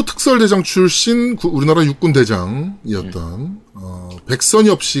간도 특설대장 출신 우리나라 육군 대장이었던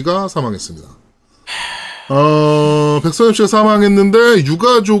백선엽 씨가 사망했습니다. 백선엽 씨가 사망했는데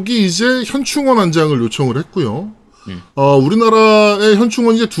유가족이 이제 현충원 안장을 요청을 했고요. 우리나라의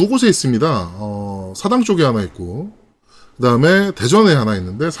현충원이 이제 두 곳에 있습니다. 사당 쪽에 하나 있고 그 다음에 대전에 하나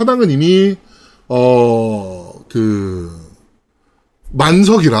있는데 사당은 이미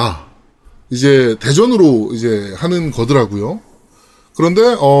만석이라 이제 대전으로 이제 하는 거더라고요. 그런데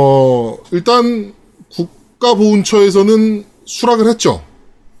일단 국가보훈처에서는 수락을 했죠.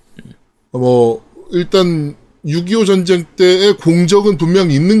 일단 6.25 전쟁 때의 공적은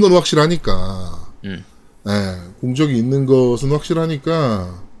분명히 있는 건 확실하니까. 공적이 있는 것은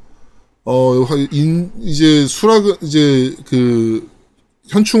확실하니까 이제 수락은 이제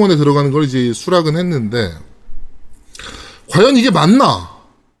현충원에 들어가는 걸 이제 수락은 했는데 과연 이게 맞나?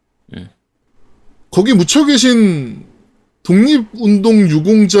 거기 묻혀 계신 독립운동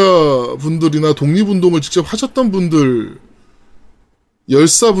유공자 분들이나 독립운동을 직접 하셨던 분들,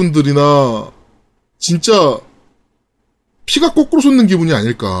 열사분들이나 진짜 피가 거꾸로 솟는 기분이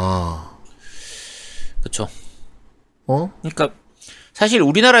아닐까. 그렇죠. 그러니까 사실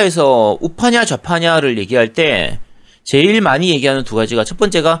우리나라에서 우파냐 좌파냐를 얘기할 때 제일 많이 얘기하는 두 가지가 첫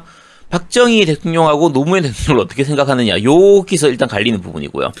번째가 박정희 대통령하고 노무현 대통령을 어떻게 생각하느냐 여기서 일단 갈리는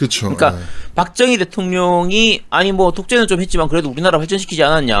부분이고요. 그렇죠. 그러니까 박정희 대통령이 아니 뭐 독재는 좀 했지만 그래도 우리나라 발전시키지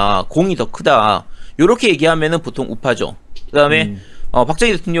않았냐 공이 더 크다 요렇게 얘기하면은 보통 우파죠. 그다음에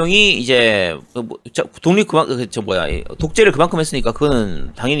박정희 대통령이 이제 독재를 그만큼 했으니까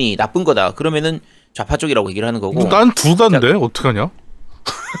그거는 당연히 나쁜 거다. 그러면은 좌파 쪽이라고 얘기를 하는 거고. 난 둘 다인데 어떡하냐?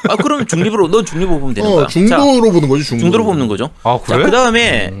 아 그러면 넌 중립으로 보면 되는 거야. 중도로 보는 거지. 중도로 보는 거죠. 아 그래? 자,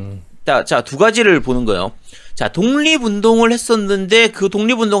 그다음에 자, 두 가지를 보는 거예요. 자, 독립운동을 했었는데 그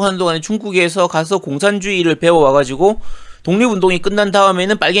독립운동 하는 동안에 중국에서 가서 공산주의를 배워와가지고 독립운동이 끝난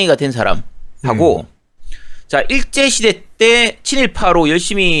다음에는 빨갱이가 된 사람하고 자, 일제시대 때 친일파로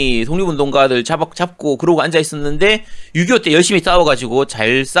열심히 독립운동가들 잡고 그러고 앉아있었는데 6.25 때 열심히 싸워가지고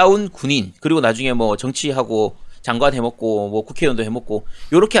잘 싸운 군인 그리고 나중에 뭐 정치하고 장관 해먹고 뭐 국회의원도 해먹고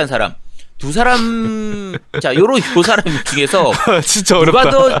요렇게 한 사람 두 사람 자 요 사람 중에서 진짜 누가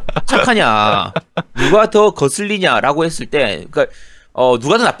어렵다. 더 착하냐 누가 더 거슬리냐라고 했을 때 그러니까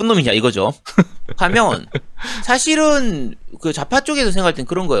누가 더 나쁜 놈이냐 이거죠. 하면 사실은 그 좌파 쪽에서 생각할 땐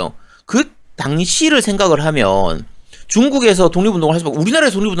그런 거예요. 그 당시를 생각을 하면 중국에서 독립운동을 할 수밖에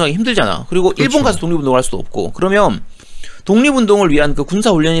우리나라에서 독립운동하기 힘들잖아. 그리고 그렇죠. 일본 가서 독립운동을 할 수도 없고 그러면 독립운동을 위한 그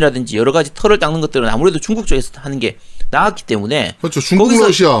군사훈련이라든지 여러 가지 털을 닦는 것들은 아무래도 중국 쪽에서 하는 게 나았기 때문에 그렇죠. 중국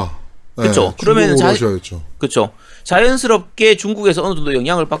러시아. 그렇죠. 그러면 러시아였죠. 그렇죠. 자연스럽게 중국에서 어느 정도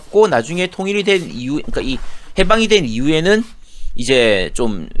영향을 받고 나중에 통일이 된 이후, 그러니까 이 해방이 된 이후에는 이제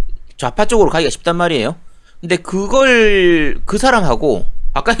좀 좌파 쪽으로 가기가 쉽단 말이에요. 근데 그걸 그 사람하고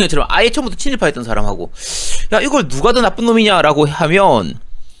아까 얘기한 것처럼 아예 처음부터 친일파였던 사람하고 야 이걸 누가 더 나쁜 놈이냐라고 하면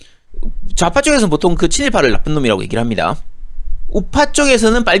좌파 쪽에서는 보통 그 친일파를 나쁜 놈이라고 얘기를 합니다. 우파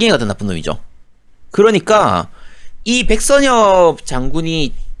쪽에서는 빨갱이가 더 나쁜 놈이죠. 그러니까 이 백선엽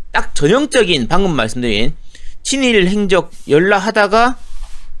장군이 딱 전형적인 방금 말씀드린 친일 행적 연락하다가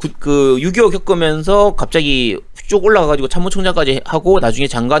그 6.25 겪으면서 갑자기 쭉 올라가가지고 참모총장까지 하고 나중에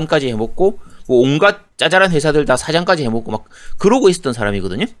장관까지 해먹고 뭐 온갖 짜잘한 회사들 다 사장까지 해먹고 막 그러고 있었던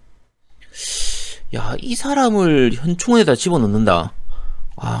사람이거든요. 야, 이 사람을 현충원에다 집어넣는다.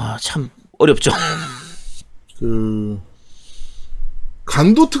 아, 참 어렵죠.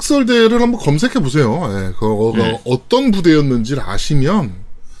 간도 특설대를 한번 검색해 보세요. 예, 그거가 어떤 부대였는지를 아시면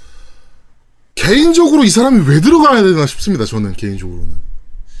개인적으로 이 사람이 왜 들어가야 되나 싶습니다. 저는 개인적으로는.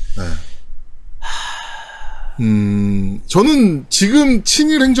 네. 저는 지금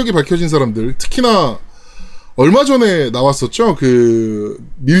친일 행적이 밝혀진 사람들, 특히나 얼마 전에 나왔었죠. 그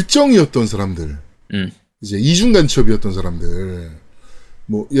밀정이었던 사람들, 이제 이중 간첩이었던 사람들,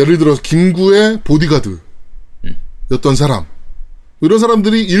 뭐 예를 들어서 김구의 보디가드였던 사람, 이런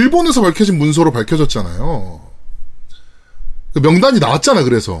사람들이 일본에서 밝혀진 문서로 밝혀졌잖아요. 그 명단이 나왔잖아.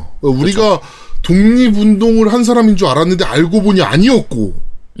 그래서 우리가 그렇죠. 독립운동을 한 사람인 줄 알았는데 알고 보니 아니었고,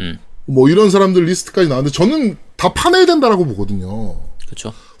 뭐 이런 사람들 리스트까지 나왔는데 저는 다 파내야 된다라고 보거든요.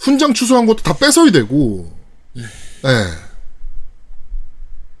 그렇죠. 훈장 추수한 것도 다 뺏어야 되고. 네.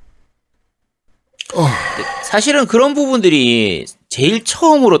 사실은 그런 부분들이 제일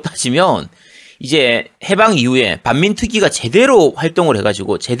처음으로 따지면 이제 해방 이후에 반민특위가 제대로 활동을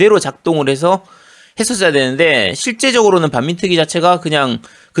해가지고 제대로 작동을 해서 했었어야 되는데 실제적으로는 반민특위 자체가 그냥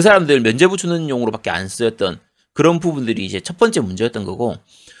그 사람들 면죄부 주는 용으로밖에 안 쓰였던 그런 부분들이 이제 첫 번째 문제였던 거고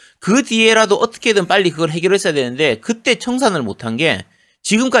그 뒤에라도 어떻게든 빨리 그걸 해결했어야 되는데 그때 청산을 못한 게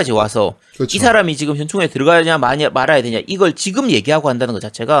지금까지 와서 그렇죠. 이 사람이 지금 현충원에 들어가냐 말아야 되냐 이걸 지금 얘기하고 한다는 것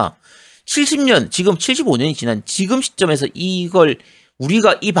자체가 70년 지금 75년이 지난 지금 시점에서 이걸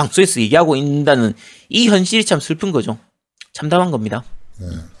우리가 이 방송에서 얘기하고 있다는 이 현실이 참 슬픈 거죠. 참담한 겁니다. 네.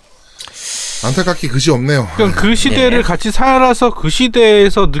 안타깝게 그지 없네요. 그러니까 그 시대를 같이 살아서 그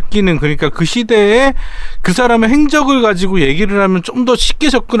시대에서 느끼는 그러니까 그 시대에 그 사람의 행적을 가지고 얘기를 하면 좀 더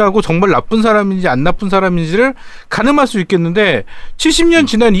쉽게 접근하고 정말 나쁜 사람인지 안 나쁜 사람인지를 가늠할 수 있겠는데 70년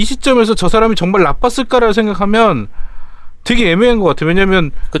지난 이 시점에서 저 사람이 정말 나빴을까라고 생각하면 되게 애매한 것 같아요.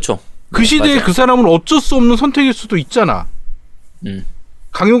 왜냐하면 그쵸. 그 시대에 맞아요. 그 사람은 어쩔 수 없는 선택일 수도 있잖아.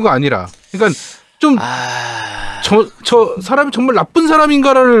 강요가 아니라. 그러니까 좀 저 사람이 정말 나쁜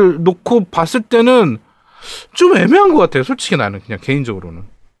사람인가를 놓고 봤을 때는 좀 애매한 것 같아요. 솔직히 나는 그냥 개인적으로는.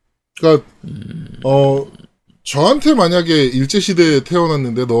 그러니까 저한테 만약에 일제시대에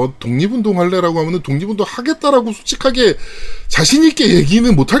태어났는데 너 독립운동 할래라고 하면은 독립운동 하겠다라고 솔직하게 자신있게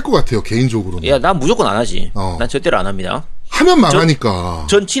얘기는 못할 것 같아요. 개인적으로는. 야, 난 무조건 안 하지. 난 절대로 안 합니다. 하면 망하니까.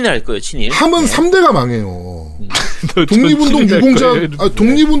 전 친일 할 거예요. 친일. 하면 3대가 망해요. 독립운동 유공자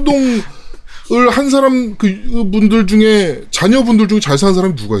독립운동을 한 사람 그 분들 중에 자녀분들 중에 잘 사는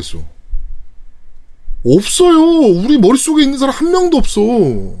사람이 누가 있어? 없어요. 우리 머릿속에 있는 사람 한 명도 없어.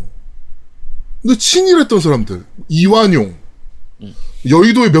 근데 친일했던 사람들, 이완용,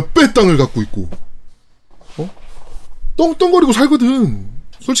 여의도에 몇 배 땅을 갖고 있고, 떵떵거리고 살거든.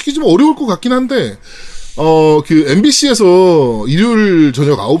 솔직히 좀 어려울 것 같긴 한데, 그 MBC에서 일요일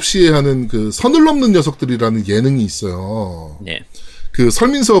저녁 9시에 하는 그 선을 넘는 녀석들이라는 예능이 있어요. 네. 그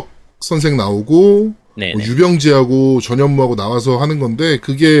설민석 선생 나오고, 네. 뭐 유병재하고 전현무하고 나와서 하는 건데,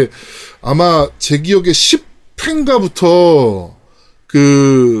 그게 아마 제 기억에 10회인가부터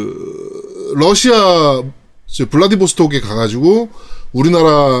그 러시아 블라디보스톡에 가가지고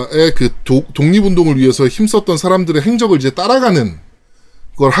우리나라의 그 독립운동을 위해서 힘썼던 사람들의 행적을 이제 따라가는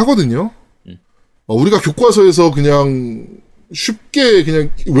걸 하거든요. 우리가 교과서에서 그냥 쉽게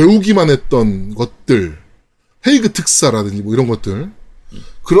그냥 외우기만 했던 것들, 헤이그 특사라든지 뭐 이런 것들,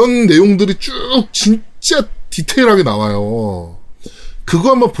 그런 내용들이 쭉 진짜 디테일하게 나와요.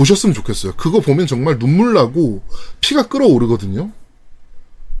 그거 한번 보셨으면 좋겠어요. 그거 보면 정말 눈물 나고 피가 끓어오르거든요.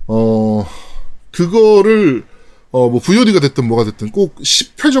 그거를 뭐 VOD가 됐든 뭐가 됐든 꼭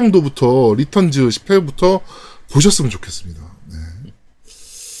 10회 정도부터, 리턴즈 10회부터 보셨으면 좋겠습니다. 네.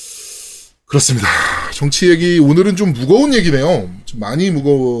 그렇습니다. 정치 얘기 오늘은 좀 무거운 얘기네요. 좀 많이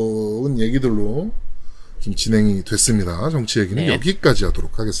무거운 얘기들로 좀 진행이 됐습니다. 정치 얘기는 네. 여기까지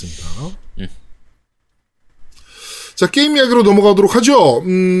하도록 하겠습니다. 자, 게임 이야기로 넘어가도록 하죠.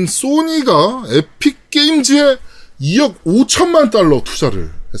 소니가 에픽 게임즈에 2억 5천만 달러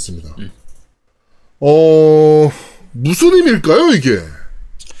투자를 했습니다. 무슨 의미일까요, 이게?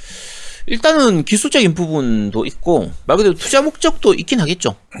 일단은 기술적인 부분도 있고 말 그대로 투자 목적도 있긴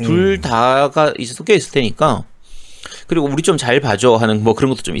하겠죠. 둘 다가 이제 섞여 있을 테니까. 그리고 우리 좀 잘 봐줘 하는 뭐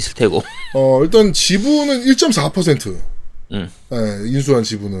그런 것도 좀 있을 테고. 일단 지분은 1.4%. 네, 인수한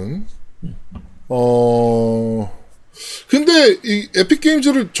지분은. 근데 이 에픽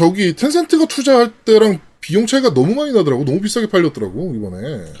게임즈를 저기 텐센트가 투자할 때랑 비용 차이가 너무 많이 나더라고. 너무 비싸게 팔렸더라고,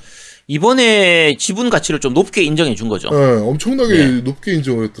 이번에 지분 가치를 좀 높게 인정해 준 거죠. 네, 엄청나게 높게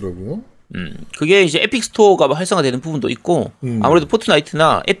인정을 했더라고요. 그게 이제 에픽 스토어가 활성화되는 부분도 있고, 아무래도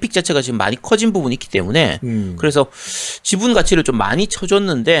포트나이트나 에픽 자체가 지금 많이 커진 부분이 있기 때문에, 그래서 지분 가치를 좀 많이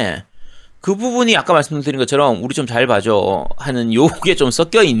쳐줬는데, 그 부분이 아까 말씀드린 것처럼 우리 좀 잘 봐줘 하는 요게 좀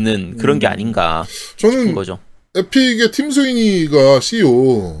섞여 있는 그런 게 아닌가 싶은 거죠. 에픽의 팀 스위니가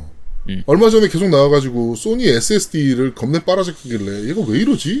CEO, 얼마 전에 계속 나와가지고 소니 SSD를 겁내 빨아잡히길래 얘가 왜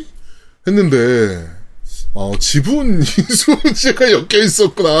이러지? 했는데 지분 인수제가 엮여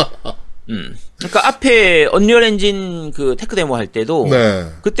있었구나. 그러니까 앞에 언리얼 엔진 그 테크 데모 할 때도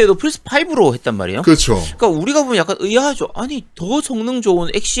그때도 플스 5로 했단 말이에요. 그렇죠. 그러니까 우리가 보면 약간 의아하죠. 아니 더 성능 좋은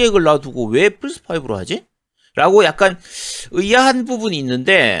엑시액을 놔두고 왜 플스 5로 하지? 라고 약간 의아한 부분이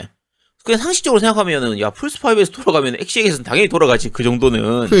있는데 그냥 상식적으로 생각하면은 야 플스 5에서 돌아가면 엑시액에서는 당연히 돌아가지 그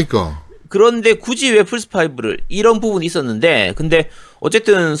정도는. 그러니까. 그런데 굳이 왜 플스 5를 이런 부분이 있었는데 근데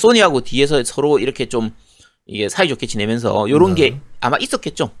어쨌든 소니하고 뒤에서 서로 이렇게 좀 이게 사이좋게 지내면서 요런 게 아마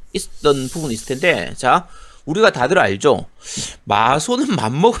있었겠죠. 있었던 부분이 있을 텐데 자 우리가 다들 알죠. 마소는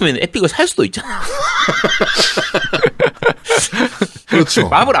맘먹으면 에픽을 살 수도 있잖아. 그렇죠.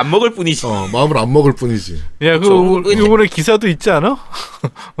 마음을 안 먹을 뿐이지. 마음을 안 먹을 뿐이지. 야, 그 이번에 기사도 있지 않아?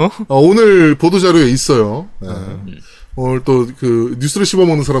 오늘 보도자료에 있어요. 네. 오늘 또 그 뉴스를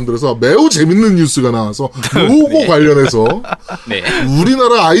씹어먹는 사람들에서 매우 재밌는 뉴스가 나와서 요거 관련해서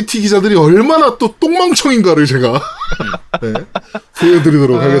우리나라 IT 기자들이 얼마나 또 똥망청인가를 제가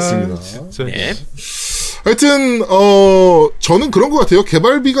보여드리도록 하겠습니다. 진짜. 하여튼 저는 그런 것 같아요.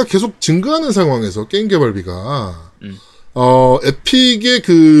 개발비가 계속 증가하는 상황에서 게임 개발비가 에픽의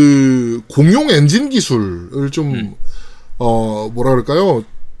그 공용 엔진 기술을 좀 뭐라 그럴까요?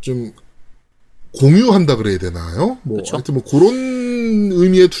 좀 공유한다 그래야 되나요? 뭐 그쵸? 하여튼 뭐 그런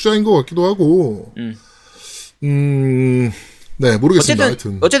의미의 투자인 것 같기도 하고. 네, 모르겠습니다.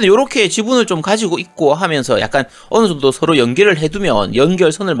 어쨌든 요렇게 지분을 좀 가지고 있고 하면서 약간 어느 정도 서로 연결을 해두면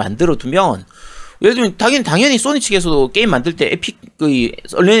연결선을 만들어 두면 예를 들면 당연히 소니 측에서도 게임 만들 때 에픽의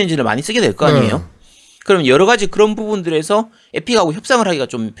언리얼 엔진을 많이 쓰게 될 거 아니에요? 그럼 여러 가지 그런 부분들에서 에픽하고 협상을 하기가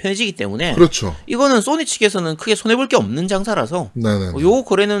좀 편해지기 때문에 그렇죠. 이거는 소니 측에서는 크게 손해볼 게 없는 장사라서 요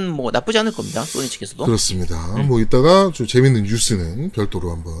거래는 뭐 나쁘지 않을 겁니다. 소니 측에서도. 그렇습니다. 뭐 이따가 좀 재밌는 뉴스는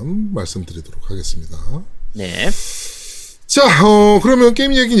별도로 한번 말씀드리도록 하겠습니다. 네. 자, 그러면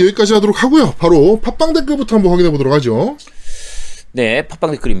게임 얘기는 여기까지 하도록 하고요. 바로 팟빵 댓글부터 한번 확인해 보도록 하죠. 네,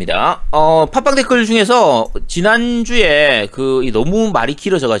 팟빵 댓글입니다. 팟빵 댓글 중에서 지난주에 너무 말이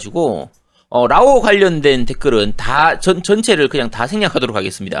길어져가지고 라오 관련된 댓글은 다 전체를 그냥 다 생략하도록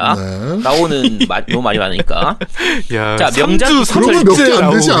하겠습니다. 네. 라오는 너무 많이 많으니까. 야, 자, 명장 그러면 몇 개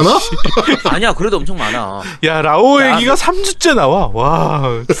안 되지 않아? 아니야, 그래도 엄청 많아. 야, 라오 얘기가 3주째 나와.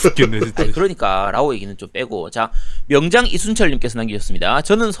 와, 죽겠네 진짜. 아니, 그러니까 라오 얘기는 좀 빼고. 자, 명장 이순철님께서 남기셨습니다.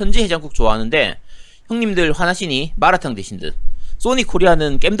 저는 선지 해장국 좋아하는데 형님들 화나시니 마라탕 대신 듯. 소니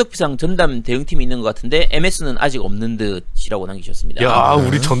코리아는 겜덕비상 전담 대응팀이 있는 것 같은데 MS는 아직 없는 듯이라고 남기셨습니다. 야,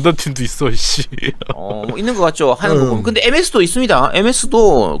 우리 전담팀도 있어, 씨. 뭐 있는 것 같죠. 하는 거 보면. 근데 MS도 있습니다.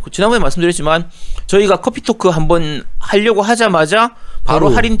 MS도 지난번에 말씀드렸지만 저희가 커피토크 한번 하려고 하자마자 바로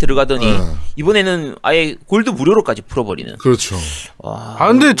할인 들어가더니 이번에는 아예 골드 무료로까지 풀어버리는. 그렇죠. 와,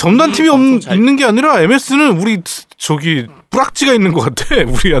 근데 전담팀이 있는 게 아니라 MS는 우리 저기 뿌락지가 있는 것 같아.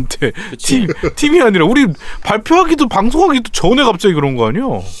 우리한테 팀이 아니라 우리 발표하기도 방송하기도 전에 갑자기 그런 거 아니야?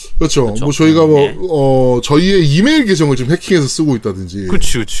 그렇죠. 뭐 저희가 저희의 이메일 계정을 좀 해킹해서 쓰고 있다든지.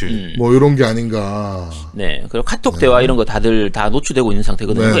 그렇지. 뭐 이런 게 아닌가. 네. 그리고 카톡 대화 이런 거 다들 다 노출되고 있는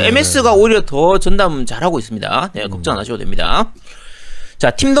상태거든요. 네. MS가 오히려 더 전담 잘하고 있습니다. 네, 걱정 안 하셔도 됩니다.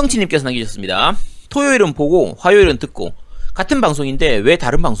 자, 팀덩치님께서 남기셨습니다. 토요일은 보고 화요일은 듣고 같은 방송인데 왜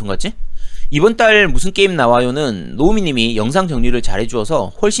다른 방송 같지? 이번 달 무슨 게임 나와요는 노우미님이 영상 정리를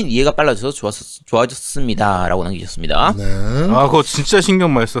잘해주어서 훨씬 이해가 빨라져서 좋아졌습니다. 라고 남기셨습니다. 네. 아, 그거 진짜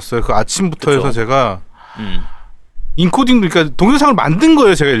신경 많이 썼어요. 그 아침부터 그쵸. 해서 제가 인코딩, 그러니까 동영상을 만든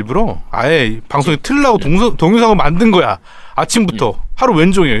거예요. 제가 일부러 아예 방송에 틀라고 동영상을 만든 거야. 아침부터 하루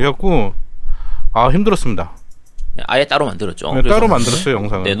웬종일 해갖고 힘들었습니다. 네, 아예 따로 만들었죠. 네, 따로 만들었어요,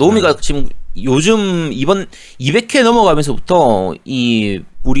 영상을. 네, 노우미가 지금 요즘 이번 200회 넘어가면서부터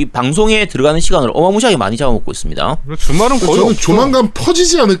우리 방송에 들어가는 시간을 어마무시하게 많이 잡아먹고 있습니다. 주말은 거의 저는 없죠. 조만간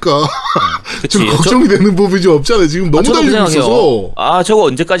퍼지지 않을까. 좀 걱정이 되는 부분이 좀 없잖아요. 지금 너무 달리고 있어서. 저거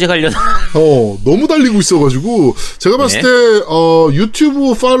언제까지 가려나. 너무 달리고 있어가지고 제가 봤을 때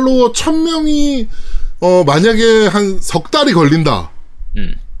유튜브 팔로워 1000명이 만약에 한 석 달이 걸린다.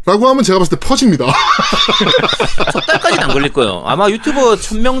 라고 하면 제가 봤을 때 퍼집니다. 석 달까지는 안 걸릴 거예요. 아마 유튜버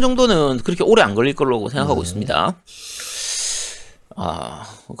 1000명 정도는 그렇게 오래 안 걸릴 걸로 생각하고 있습니다.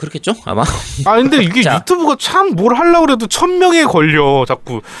 그렇겠죠? 아마. 근데 이게 유튜브가 참 뭘 하려고 그래도 1000명에 걸려.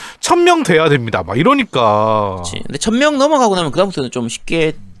 자꾸 1000명 돼야 됩니다. 막 이러니까. 그치. 근데 1000명 넘어가고 나면 그다음부터는 좀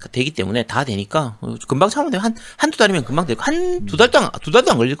쉽게 되기 때문에 다 되니까 금방 참으면 돼요. 한두 달이면 금방 되고 두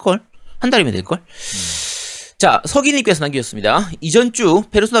달도 안 걸릴걸? 한 달이면 될걸? 자, 서기님께서 남기셨습니다. 이전 주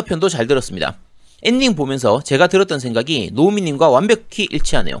페르소나 편도 잘 들었습니다. 엔딩 보면서 제가 들었던 생각이 노우미님과 완벽히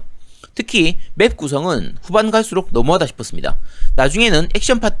일치하네요. 특히 맵 구성은 후반 갈수록 너무하다 싶었습니다. 나중에는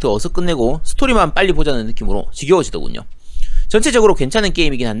액션 파트 어서 끝내고 스토리만 빨리 보자는 느낌으로 지겨워지더군요. 전체적으로 괜찮은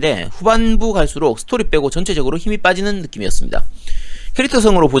게임이긴 한데 후반부 갈수록 스토리 빼고 전체적으로 힘이 빠지는 느낌이었습니다.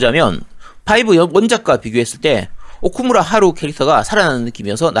 캐릭터성으로 보자면 5 원작과 비교했을 때 오쿠무라 하루 캐릭터가 살아나는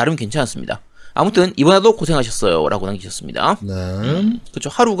느낌이어서 나름 괜찮았습니다. 아무튼 이번에도 고생하셨어요 라고 남기셨습니다. 네. 그렇죠.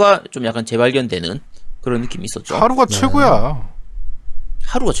 하루가 좀 약간 재발견되는 그런 느낌이 있었죠. 하루가 최고야.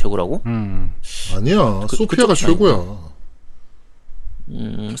 하루가 최고라고? 아니야. 소피아가 최고야.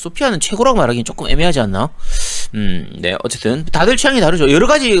 소피아는 최고라고 말하기는 조금 애매하지 않나? 네, 어쨌든 다들 취향이 다르죠. 여러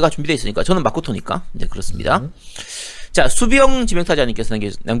가지가 준비되어 있으니까. 저는 마코토니까. 네, 그렇습니다. 자, 수비형 지명타자님께서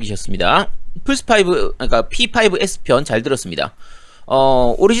남기셨습니다. 플스5, 그러니까 P5S 편 잘 들었습니다.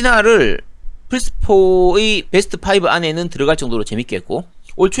 오리지널을 플스4의 베스트 5 안에는 들어갈 정도로 재밌게 했고,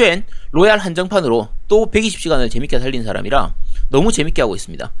 올 초엔 로얄 한정판으로 또 120시간을 재밌게 살린 사람이라 너무 재밌게 하고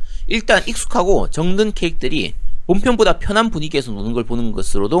있습니다. 일단 익숙하고 정든 캐릭들이 본편보다 편한 분위기에서 노는 걸 보는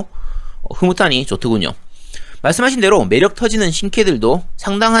것으로도 흐뭇하니 좋더군요. 말씀하신 대로 매력 터지는 신캐들도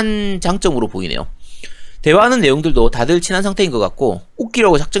상당한 장점으로 보이네요. 대화하는 내용들도 다들 친한 상태인 것 같고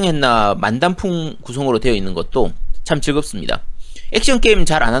웃기려고 작정했나 만담풍 구성으로 되어 있는 것도 참 즐겁습니다. 액션 게임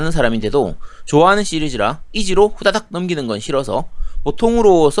잘 안하는 사람인데도 좋아하는 시리즈라 이지로 후다닥 넘기는 건 싫어서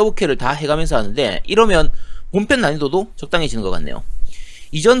보통으로 서브캐를 다 해가면서 하는데 이러면 본편 난이도도 적당해지는 것 같네요.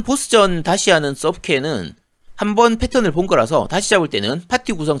 이전 보스전 다시 하는 서브캐는 한번 패턴을 본 거라서 다시 잡을 때는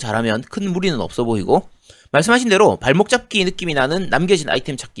파티 구성 잘하면 큰 무리는 없어 보이고 말씀하신 대로 발목 잡기 느낌이 나는 남겨진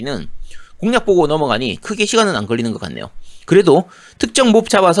아이템 찾기는 공략 보고 넘어가니 크게 시간은 안 걸리는 것 같네요. 그래도 특정 몹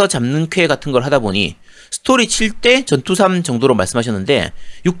잡아서 잡는 퀘 같은 걸 하다 보니 스토리 7대 전투 3 정도로 말씀하셨는데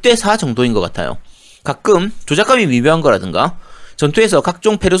 6대 4 정도인 것 같아요. 가끔 조작감이 미묘한 거라든가 전투에서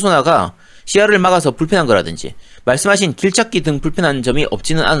각종 페르소나가 시야를 막아서 불편한 거라든지 말씀하신 길찾기 등 불편한 점이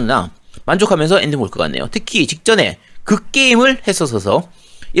없지는 않으나 만족하면서 엔딩 볼 것 같네요. 특히 직전에 그 게임을 했었어서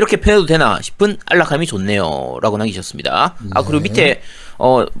이렇게 표현해도 되나 싶은 안락함이 좋네요 라고 남기셨습니다. 그리고 밑에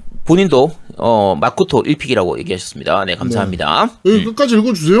본인도 마코토 1픽이라고 얘기하셨습니다. 네, 감사합니다. 네. 끝까지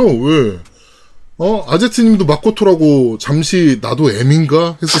읽어주세요. 왜? 아제트님도 마코토라고 잠시 나도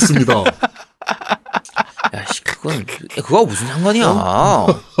M인가 했었습니다. 야, 씨, 그거 무슨 상관이야.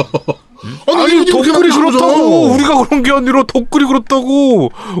 아니 덕글이 그렇다고. 우리가 그런 게 아니라 덕글이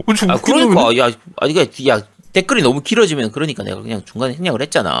그렇다고. 그러니까 야 댓글이 너무 길어지면 그러니까 내가 그냥 중간에 생략을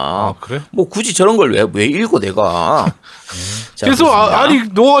했잖아. 아, 그래? 뭐 굳이 저런 걸 왜 읽어 내가. 자, 그래서 아니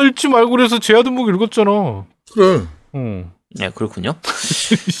너가 읽지 말고 그래서 제아든목 읽었잖아. 그래. 네, 그렇군요.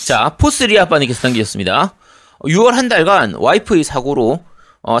 자, 포스리아빠님께서 남기셨습니다. 6월 한 달간 와이프의 사고로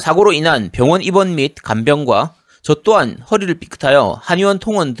인한 병원 입원 및 간병과 저 또한 허리를 삐끗하여 한의원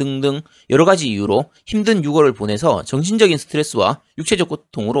통원 등등 여러 가지 이유로 힘든 6월을 보내서 정신적인 스트레스와 육체적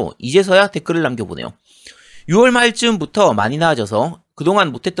고통으로 이제서야 댓글을 남겨보네요. 6월 말쯤부터 많이 나아져서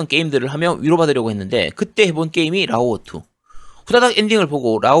그동안 못했던 게임들을 하며 위로받으려고 했는데 그때 해본 게임이 라오어2. 후다닥 엔딩을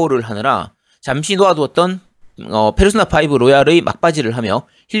보고 라오를 하느라 잠시 놓아두었던 페르소나5 로얄의 막바지를 하며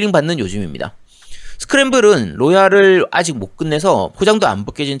힐링받는 요즘입니다. 스크램블은 로얄을 아직 못 끝내서 포장도 안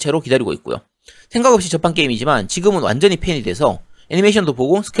벗겨진 채로 기다리고 있고요. 생각 없이 접한 게임이지만 지금은 완전히 팬이 돼서 애니메이션도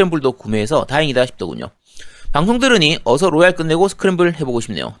보고 스크램블도 구매해서 다행이다 싶더군요. 방송 들으니 어서 로얄 끝내고 스크램블 해보고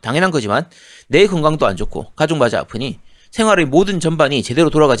싶네요. 당연한 거지만 내 건강도 안 좋고 가족마저 아프니 생활의 모든 전반이 제대로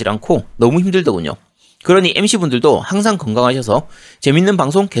돌아가질 않고 너무 힘들더군요. 그러니 MC분들도 항상 건강하셔서 재밌는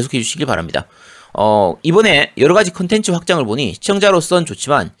방송 계속해 주시길 바랍니다. 이번에 여러가지 컨텐츠 확장을 보니 시청자로선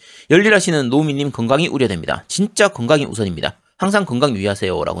좋지만 열일하시는 노우미님 건강이 우려됩니다. 진짜 건강이 우선입니다. 항상 건강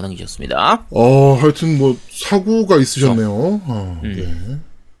유의하세요 라고 남기셨습니다. 하여튼 뭐 사고가 있으셨네요. 네.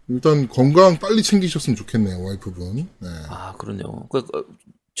 일단 건강 빨리 챙기셨으면 좋겠네요, 와이프분. 네. 아, 그러네요.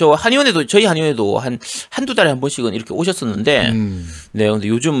 저희 한의원에도 한두 달에 한 번씩은 이렇게 오셨었는데, 네, 근데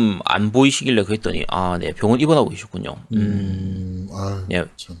요즘 안 보이시길래 그랬더니, 네, 병원 입원하고 계셨군요. 네,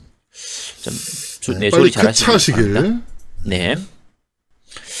 참. 네, 빨리 소리 잘하시길. 네.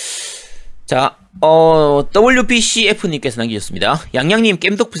 자, WBCF님께서 남기셨습니다. 양양님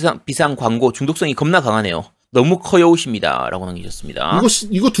겜덕비상 광고 중독성이 겁나 강하네요. 너무 커여우십니다. 라고 남기셨습니다.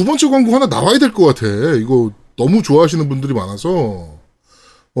 이거 두 번째 광고 하나 나와야 될 것 같아. 이거 너무 좋아하시는 분들이 많아서,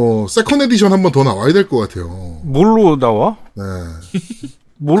 세컨 에디션 한 번 더 나와야 될 것 같아요. 뭘로 나와? 네.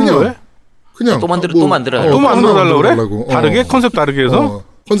 뭘로 해? 그냥. 또 만들어달라고. 또 만들어달라고 그래? 다르게? 컨셉 다르게 해서?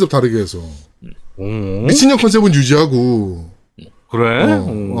 컨셉 다르게 해서. 미친년 컨셉은 유지하고. 그래?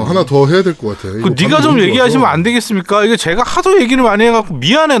 하나 더 해야 될 것 같아. 네가 좀 얘기하시면 안 되겠습니까? 이게 제가 하도 얘기를 많이 해갖고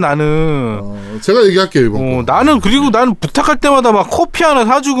미안해 나는. 제가 얘기할게요 이번 거. 나는 부탁할 때마다 막 커피 하나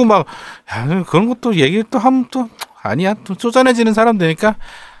사주고 막 그런 것도 얘기 또 하면 또 아니야 또 쪼잔해지는 사람 되니까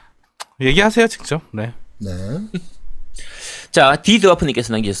얘기하세요 직접. 네. 자,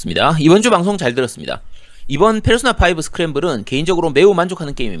 디드와프님께서 남기셨습니다. 이번 주 방송 잘 들었습니다. 이번 페르소나5 스크램블은 개인적으로 매우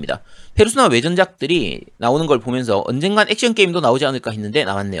만족하는 게임입니다. 페르소나 외전작들이 나오는 걸 보면서 언젠간 액션 게임도 나오지 않을까 했는데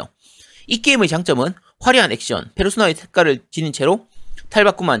나왔네요. 이 게임의 장점은 화려한 액션, 페르소나의 색깔을 지닌 채로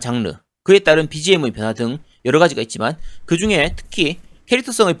탈바꿈한 장르, 그에 따른 BGM의 변화 등 여러 가지가 있지만 그 중에 특히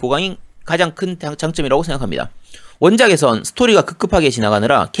캐릭터성의 보강이 가장 큰 장점이라고 생각합니다. 원작에선 스토리가 급급하게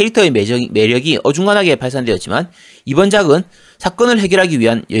지나가느라 캐릭터의 매력이 어중간하게 발산되었지만 이번 작은 사건을 해결하기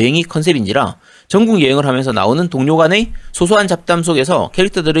위한 여행이 컨셉인지라 전국 여행을 하면서 나오는 동료 간의 소소한 잡담 속에서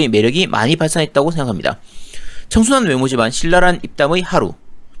캐릭터들의 매력이 많이 발산했다고 생각합니다. 청순한 외모지만 신랄한 입담의 하루,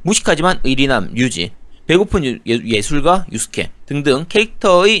 무식하지만 의리남 류지, 배고픈 예술가 유스케 등등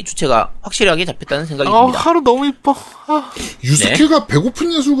캐릭터의 주체가 확실하게 잡혔다는 생각이 듭니다. 하루 너무 이뻐. 유스케가 네?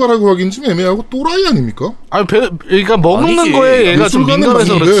 배고픈 예술가라고 하긴 좀 애매하고 또라이 아닙니까? 그러니까 먹는 아니지. 거에 얘가 좀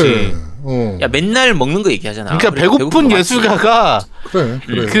민감해서 그렇지. 야 맨날 먹는 거 얘기하잖아. 그러니까 배고픈 예술가가 그래.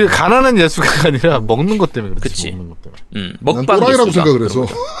 그 가난한 예술가가 아니라 먹는 것 때문에 그렇지. 그치. 먹는 것 때문에. 난 또라이라고 생각을 해서.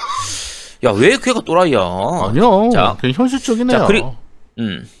 야 왜 걔가 또라이야? 아니요. 자, 그냥 현실적이네요.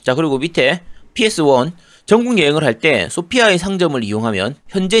 자 그리고 밑에 PS1 전국 여행을 할 때 소피아의 상점을 이용하면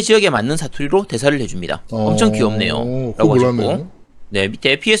현재 지역에 맞는 사투리로 대사를 해줍니다. 엄청 귀엽네요. 라고 하셨고, 네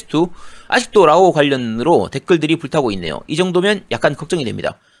밑에 PS2 아직도 라오 관련으로 댓글들이 불타고 있네요. 이 정도면 약간 걱정이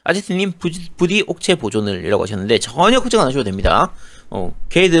됩니다. 아제트님 부디 옥체 보존을 이라고 하셨는데 전혀 걱정 안 하셔도 됩니다.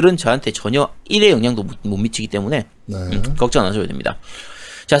 걔들은 저한테 전혀 1의 영향도 못 미치기 때문에 걱정 안 하셔도 됩니다.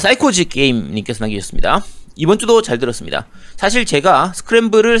 자, 사이코즈 게임님께서 남기셨습니다. 이번 주도 잘 들었습니다. 사실 제가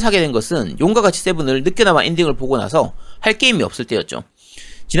스크램블을 사게 된 것은 용과 같이 세븐을 늦게나마 엔딩을 보고 나서 할 게임이 없을 때였죠.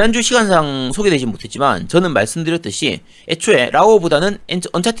 지난주 시간상 소개되지 못했지만 저는 말씀드렸듯이 애초에 라오보다는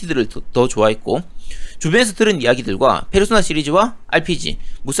언차티드를 더 좋아했고 주변에서 들은 이야기들과 페르소나 시리즈와 RPG,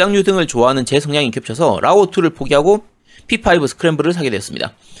 무쌍류 등을 좋아하는 제 성향이 겹쳐서 라오2를 포기하고 P5 스크램블을 사게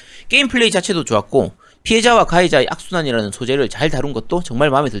되었습니다. 게임 플레이 자체도 좋았고 피해자와 가해자의 악순환이라는 소재를 잘 다룬 것도 정말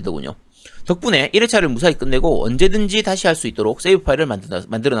마음에 들더군요. 덕분에 1회차를 무사히 끝내고 언제든지 다시 할 수 있도록 세이브 파일을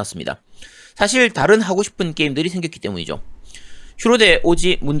만들어놨습니다. 사실 다른 하고 싶은 게임들이 생겼기 때문이죠. 슈로데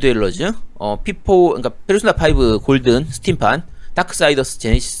오지 문드웰러즈, 피포, 그러니까 페르소나 5 골든 스팀판, 다크사이더스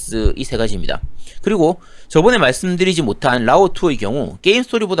제네시스 이 세 가지입니다. 그리고 저번에 말씀드리지 못한 라오2의 경우 게임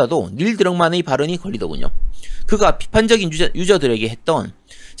스토리보다도 닐 드럭만의 발언이 걸리더군요. 그가 비판적인 유저들에게 했던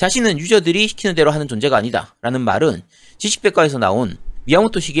자신은 유저들이 시키는 대로 하는 존재가 아니다 라는 말은 지식백과에서 나온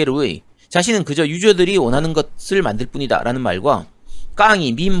미야모토 시게루의 자신은 그저 유저들이 원하는 것을 만들 뿐이다 라는 말과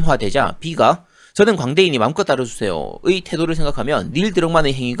깡이 밈화되자 B가 저는 광대인이 마음껏 따라주세요의 태도를 생각하면 닐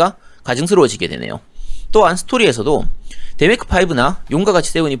드럭만의 행위가 가증스러워지게 되네요. 또한 스토리에서도 데메크5나 용과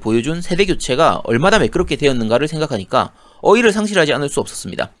같이 세븐이 보여준 세대 교체가 얼마나 매끄럽게 되었는가를 생각하니까 어이를 상실하지 않을 수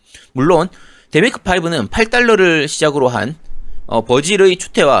없었습니다. 물론 데메크5는 $8를 시작으로 한 버질의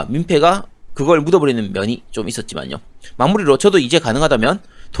추태와 민폐가 그걸 묻어버리는 면이 좀 있었지만요. 마무리로 저도 이제 가능하다면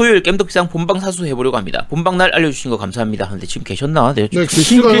토요일 겜덕비상 본방 사수해보려고 합니다. 본방날 알려주신 거 감사합니다. 근데 지금 계셨나? 네,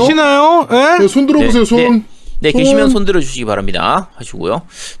 계신가요? 계시나요? 네, 손 들어보세요, 손. 네, 계시면 손 들어주시기 바랍니다. 하시고요.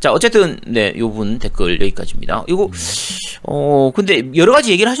 자, 어쨌든, 네, 요분 댓글 여기까지입니다. 이거, 근데 여러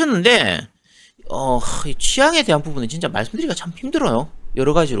가지 얘기를 하셨는데, 취향에 대한 부분은 진짜 말씀드리기가 참 힘들어요.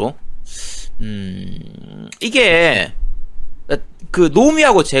 여러 가지로. 이게, 그,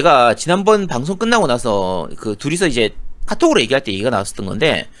 노우미하고 제가 지난번 방송 끝나고 나서 그 둘이서 이제 카톡으로 얘기할 때 얘기가 나왔었던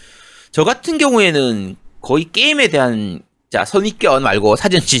건데, 저 같은 경우에는 거의 게임에 대한, 자, 선입견 말고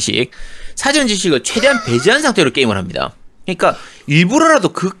사전 지식을 최대한 배제한 상태로 게임을 합니다. 그러니까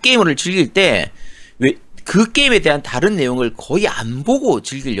일부러라도 그 게임을 즐길 때 왜 그 게임에 대한 다른 내용을 거의 안 보고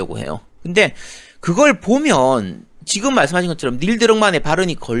즐기려고 해요. 근데 그걸 보면 지금 말씀하신 것처럼 닐 드럭만의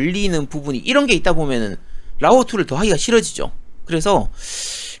발언이 걸리는 부분이 이런 게 있다 보면은 라오2를 더 하기가 싫어지죠. 그래서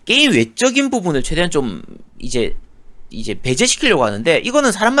게임 외적인 부분을 최대한 좀 이제 배제시키려고 하는데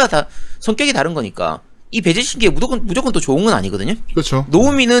이거는 사람마다 다 성격이 다른 거니까 이 배제시킨 게 무조건 또 좋은 건 아니거든요. 그렇죠.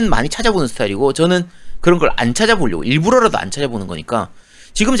 노우미는 많이 찾아보는 스타일이고 저는 그런 걸 안 찾아보려고 일부러라도 안 찾아보는 거니까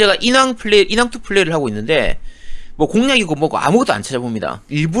지금 제가 인왕2 플레이를 하고 있는데 뭐 공략이고 뭐고 아무것도 안 찾아봅니다.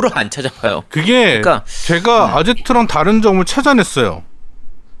 일부러 안 찾아봐요. 그게 그러니까, 제가 아제트랑 다른 점을 찾아냈어요.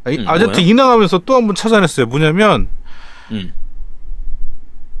 아제트 뭐요? 인왕하면서 또 한 번 찾아냈어요. 뭐냐면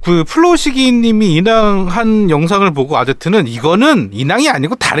그 플로시기님이 인왕한 영상을 보고 아제트는 이거는 인왕이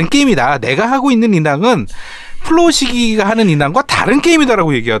아니고 다른 게임이다. 내가 하고 있는 인왕은 플로시기가 하는 인왕과 다른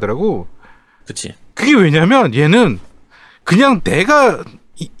게임이다라고 얘기하더라고. 그치. 그게 왜냐면 얘는 그냥 내가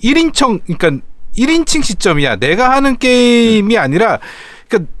 1인칭 그러니까 1인칭 시점이야. 내가 하는 게임이 아니라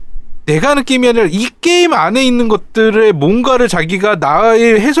그러니까 내가 하는 게임이 아니라 이 게임 안에 있는 것들의 뭔가를 자기가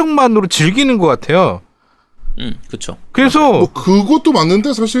나의 해석만으로 즐기는 것 같아요. 그쵸. 그래서 뭐 그것도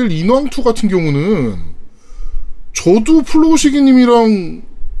맞는데 사실 인왕2 같은 경우는 저도 플로우시기님이랑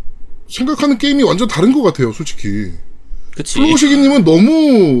생각하는 게임이 완전 다른 것 같아요, 솔직히. 그치. 플로우시기님은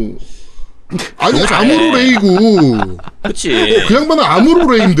너무 아니 아무로레이고. 그치. 그 양반은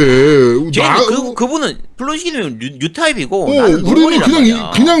아무로레인데. 그분은 플로시기는 뉴타입이고. 우리는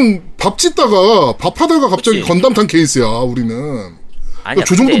그냥 밥 짓다가 밥하다가 갑자기 그치. 건담 탄 케이스야. 우리는. 아니야,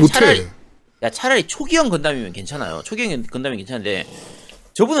 저 정도 못해. 차라리 초기형 건담이면 괜찮아요. 초기형 건담이 괜찮은데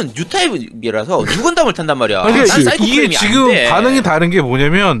저분은 뉴타입이라서 뉴건담을 탄단 말이야. 그러니까 이게 지금 반응이 다른 게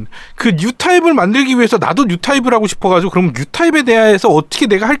뭐냐면 그 뉴타입을 만들기 위해서 나도 뉴타입을 하고 싶어가지고 그럼 뉴타입에 대해서 어떻게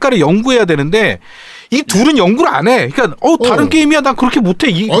내가 할까를 연구해야 되는데 이 둘은 연구를 안 해. 그러니까 다른 게임이야. 난 그렇게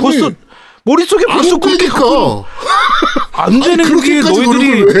못해. 벌써 머릿속에 벌써 그렇게 안 되는 게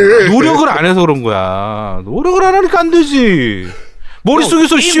너희들이 노력을 안 해서 그런 거야. 노력을 안 하니까 안 되지.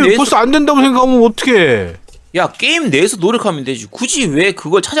 머릿속에서 벌써 안 된다고 생각하면 어떡해. 야, 게임 내에서 노력하면 되지. 굳이 왜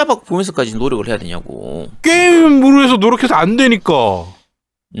그걸 찾아보면서까지 노력을 해야 되냐고. 게임으로 해서 노력해서 안 되니까.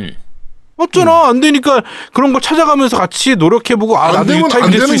 맞잖아. 안 되니까 그런 걸 찾아가면서 같이 노력해보고 나도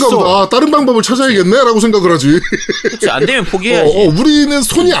유타입 될 수 있어. 보다 다른 방법을 찾아야겠네 라고 생각을 하지. 그치, 안 되면 포기해야지. 우리는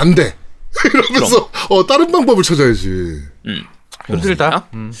손이 안 돼. 이러면서 다른 방법을 찾아야지. 힘들다.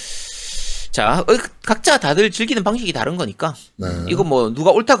 자, 각자 다들 즐기는 방식이 다른 거니까. 네. 이거 뭐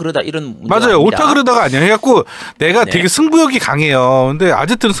누가 옳다 그러다 이런 문제가 맞아요. 아닙니다. 옳다 그러다가 아니야. 해갖고 내가 되게 승부욕이 강해요. 근데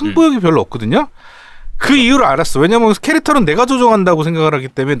아제트는 승부욕이 별로 없거든요. 그 이유를 알았어. 왜냐면 캐릭터는 내가 조정한다고 생각을 하기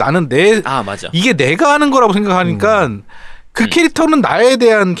때문에 나는 맞아. 이게 내가 하는 거라고 생각하니까 그 캐릭터는 나에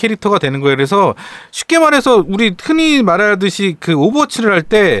대한 캐릭터가 되는 거예요. 그래서 쉽게 말해서 우리 흔히 말하듯이 그 오버워치를 할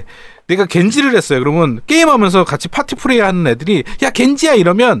때 내가 겐지를 했어요. 그러면 게임하면서 같이 파티 플레이 하는 애들이 야 겐지야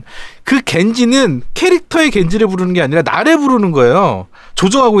이러면 그 겐지는 캐릭터의 겐지를 부르는 게 아니라 나를 부르는 거예요.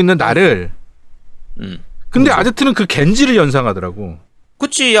 조정하고 있는 나를. 근데 아제트는 그 겐지를 연상하더라고.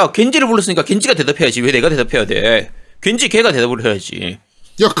 그치. 야 겐지를 불렀으니까 겐지가 대답해야지. 왜 내가 대답해야 돼. 겐지 걔가 대답을 해야지.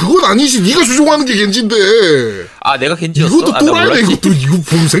 야 그건 아니지. 네가 조종하는 게 겐지인데. 내가 겐지였어? 이것도 또라이야. 이거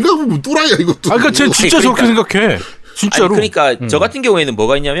보면 생각해보면 또라이야 이것도. 그러니까 쟤 진짜 저렇게 생각해. 진짜로. 아니, 그러니까 저 같은 경우에는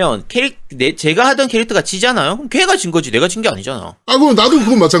뭐가 있냐면 제가 하던 캐릭터가 지잖아요. 그럼 걔가 진 거지 내가 진 게 아니잖아. 아 그럼 나도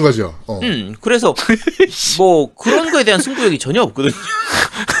그건 마찬가지야. 그래서 뭐 그런 거에 대한 승부욕이 전혀 없거든요.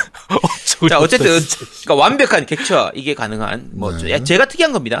 자 어쨌든 그러니까 완벽한 캡처 이게 가능한 뭐 네. 제가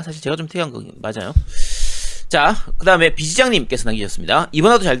특이한 겁니다. 사실 제가 좀 특이한 거 맞아요. 자 그다음에 비지장님께서 남기셨습니다.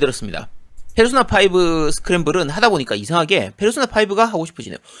 이번화도 잘 들었습니다. 페르소나 5 스크램블은 하다 보니까 이상하게 페르소나 5가 하고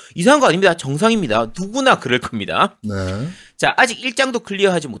싶어지네요. 이상한 거 아닙니다. 정상입니다. 누구나 그럴 겁니다. 네. 자 아직 1장도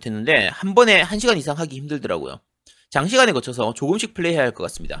클리어하지 못했는데 한 번에 1시간 이상 하기 힘들더라고요. 장시간에 거쳐서 조금씩 플레이해야 할 것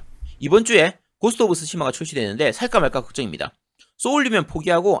같습니다. 이번 주에 고스트 오브 스시마가 출시되는데 살까 말까 걱정입니다. 쏘올리면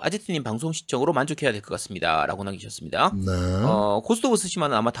포기하고 아제트님 방송 시청으로 만족해야 될 것 같습니다. 라고 남기셨습니다. 네. 고스트 오브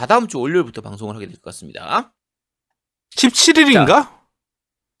스시마는 아마 다다음 주 월요일부터 방송을 하게 될 것 같습니다. 17일인가?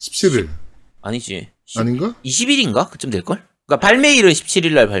 17일. 아니지. 아닌가? 20일인가? 그쯤 될걸? 그러니까 발매일은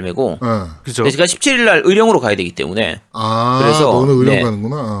 17일날 발매고 그죠. 근데 제가 17일날 의령으로 가야 되기 때문에 그래서 너는 의령 네.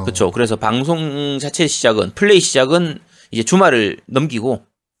 가는구나. 그렇죠. 그래서 방송 자체 시작은 플레이 시작은 이제 주말을 넘기고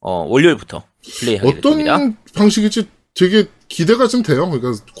월요일부터 플레이하게 될 겁니다. 어떤 방식일지 되게 기대가 좀 돼요.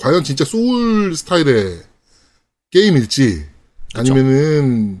 그러니까 과연 진짜 소울 스타일의 게임일지 그쵸.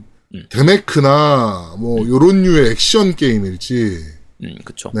 아니면은 데메크나 뭐 요런 류의 액션 게임일지.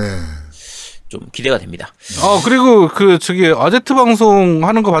 그렇죠. 네. 좀 기대가 됩니다. 그리고 저기 아제트 방송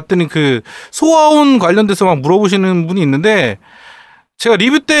하는 거 봤더니 소아온 관련돼서 막 물어보시는 분이 있는데 제가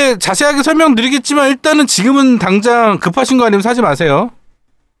리뷰 때 자세하게 설명드리겠지만 일단은 지금은 당장 급하신 거 아니면 사지 마세요.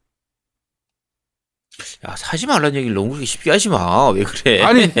 야, 사지 말라는 얘기를 너무 그렇게 쉽게 하지 마. 왜 그래?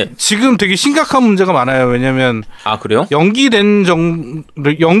 아니, 지금 되게 심각한 문제가 많아요. 왜냐면 그래요?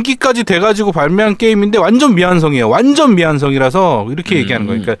 연기까지 돼가지고 발매한 게임인데 완전 미완성이에요. 완전 미완성이라서 이렇게 얘기하는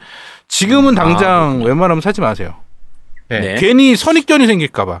거예요. 그러니까 지금은 당장 웬만하면 사지 마세요. 네. 네. 괜히 선입견이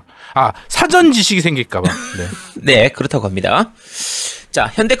생길까봐. 사전 지식이 생길까봐. 네. 네, 그렇다고 합니다.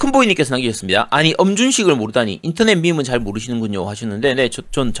 자, 현대큰보이님께서 남기셨습니다. 아니, 엄준식을 모르다니 인터넷 밈은 잘 모르시는군요 하셨는데, 네,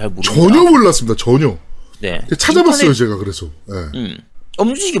 전 잘 모릅니다. 전혀 몰랐습니다. 전혀. 네. 찾아봤어요, 제가 그래서. 네.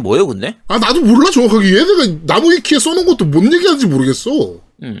 엄준식이 뭐예요, 근데? 나도 몰라 정확하게. 얘네가 나무 위키에 써놓은 것도 뭔 얘기하는지 모르겠어.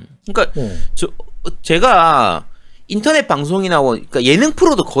 그러니까 제가 인터넷 방송이나 그러니까 예능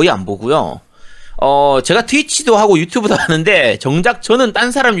프로도 거의 안 보고요. 제가 트위치도 하고 유튜브도 하는데 정작 저는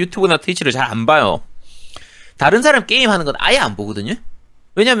딴 사람 유튜브나 트위치를 잘 안 봐요. 다른 사람 게임 하는 건 아예 안 보거든요.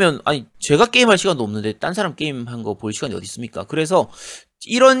 왜냐면 제가 게임할 시간도 없는데 딴 사람 게임 한 거 볼 시간이 어디 있습니까? 그래서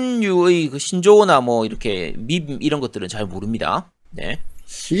이런 류의 신조어나 뭐 이렇게 밈 이런 것들은 잘 모릅니다. 네.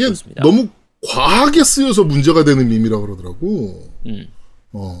 이게 그렇습니다. 너무 과하게 쓰여서 문제가 되는 밈이라고 그러더라고.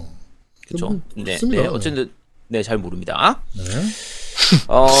 그렇죠. 네, 그렇습니다. 네. 어쨌든 네, 잘 모릅니다. 네.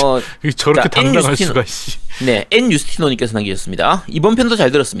 저렇게 자, 당당할 수가 씨. 네, N유스티노님께서 남기셨습니다. 이번 편도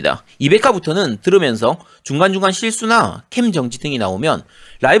잘 들었습니다. 200화부터는 들으면서 중간중간 실수나 캠 정지 등이 나오면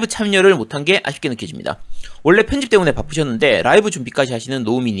라이브 참여를 못한 게 아쉽게 느껴집니다. 원래 편집 때문에 바쁘셨는데 라이브 준비까지 하시는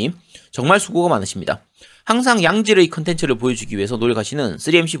노우미님 정말 수고가 많으십니다. 항상 양질의 컨텐츠를 보여주기 위해서 노력하시는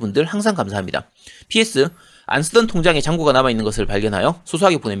 3MC분들 항상 감사합니다. PS 안 쓰던 통장에 잔고가 남아있는 것을 발견하여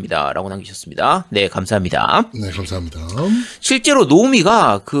소소하게 보냅니다. 라고 남기셨습니다. 네, 감사합니다. 네, 감사합니다. 실제로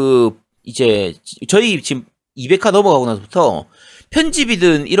노우미가 이제 저희 지금 200화 넘어가고 나서부터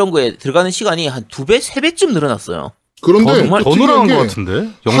편집이든 이런 거에 들어가는 시간이 한 2배, 3배쯤 늘어났어요. 그런데 더 늘어난 것 같은데?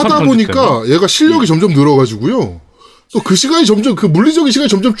 하다 보니까 얘가 실력이 점점 늘어가지고요. 또 그 시간이 점점, 물리적인 시간이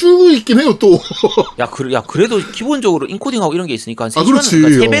점점 줄고 있긴 해요, 또. 그래도 기본적으로 인코딩하고 이런 게 있으니까 한 3시간, 그렇지.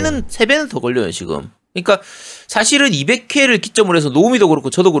 그러니까 3배는 더 걸려요, 지금. 그러니까 사실은 200회를 기점으로 해서 노우미도 그렇고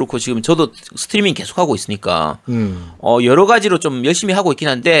저도 그렇고 지금 저도 스트리밍 계속하고 있으니까 여러 가지로 좀 열심히 하고 있긴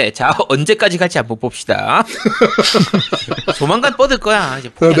한데 자 언제까지 갈지 한번 봅시다. 조만간 뻗을 거야. 이제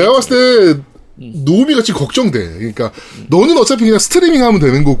내가 봤을 때 노우미가 지금 걱정돼. 그러니까 너는 어차피 그냥 스트리밍 하면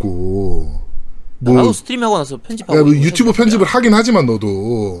되는 거고 나도 스트리밍하고 나서 편집하고 뭐 유튜브 편집을 하긴 하지만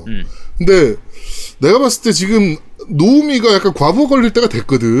너도 근데 내가 봤을 때 지금 노우미가 약간 과부하 걸릴 때가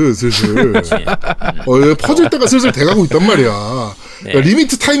됐거든, 슬슬. 퍼질 때가 슬슬 돼가고 있단 말이야. 네. 그러니까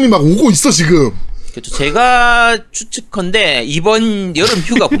리미트 타임이 막 오고 있어, 지금. 그렇죠. 제가 추측컨대 이번 여름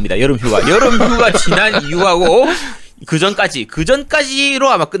휴가 봅니다. 여름 휴가 지난 이후하고 그 전까지로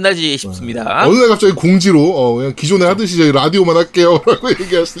아마 끝나지 싶습니다. 어느 날 갑자기 공지로 그냥 기존에 하듯이 저희 라디오만 할게요라고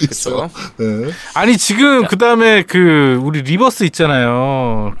얘기할 수 있어. 네. 아니 지금 그다음에 우리 리버스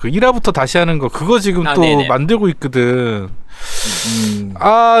있잖아요. 1화부터 다시 하는 거 그거 지금 또 네네. 만들고 있거든.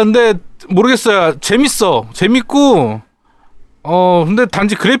 근데 모르겠어요. 재밌고 근데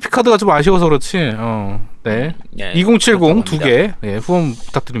단지 그래픽 카드가 좀 아쉬워서 그렇지. 네. 네, 2070 그렇다고 두 개. 네, 후원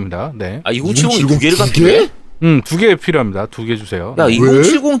부탁드립니다. 네. 2070이 두 개를 갖게? 두 개 필요합니다. 2개 주세요. 야, 왜?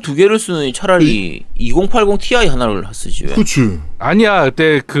 2070 2개를 쓰는 차라리 2080 Ti 하나를 쓰지 왜? 그치. 아니야,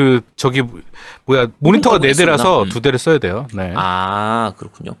 그때 저기 뭐야 모니터가 4대라서 쓰구나. 2대를 써야 돼요. 네. 아,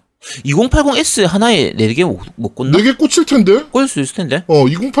 그렇군요. 2080S 하나에 4개 못 꽂나? 4개 꽂힐 텐데? 꽂을 수 있을 텐데.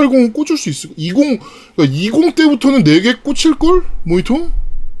 2080은 꽂을 수 있어. 20 때부터는 4개 꽂힐걸? 모니터?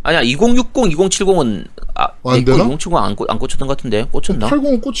 아니야, 2060, 2070은 안 되나? 2070은 안 꽂혔던 것 같은데. 꽂혔나?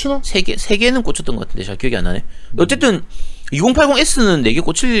 80은 꽂히나? 3개는 꽂혔던 것 같은데 잘 기억이 안 나네. 어쨌든 2080S는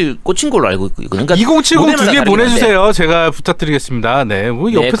 4개 꽂힌 걸로 알고 있거든요. 그러니까 2070 모델마다 2개 다르긴 보내주세요. 제가 부탁드리겠습니다. 네.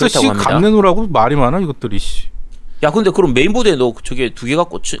 뭐 옆에서 그렇다고 합니다. 감내노라고 말이 많아 이것들이. 야, 근데 그럼 메인보드에 너 저게 2개가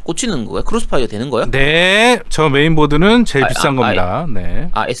꽂히는 거야? 크로스파이어 되는 거야? 네. 저 메인보드는 제일 비싼 겁니다. 네.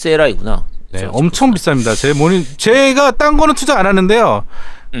 아, SLI구나. 네. 엄청 비쌉니다. 제가 딴 거는 투자 안 하는데요.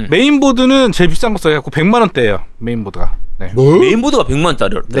 메인보드는 제일 비싼 거 써갖고 100만 원대예요. 메인보드가. 네. 뭐? 메인보드가 100만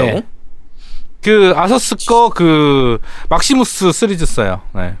원짜리라고? 네. 아서스 거 막시무스 시리즈 써요.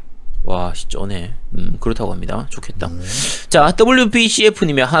 네. 와, 쩌네. 그렇다고 합니다. 좋겠다. 자,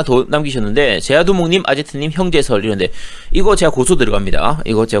 WPCF님이 하나 더 남기셨는데, 제아두목님, 아제트님, 형제설 이런데, 이거 제가 고소 들어갑니다.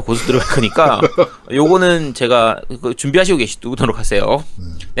 이거 제가 고소 들어갈 거니까, 요거는 제가 준비하시고 계시도록 하세요.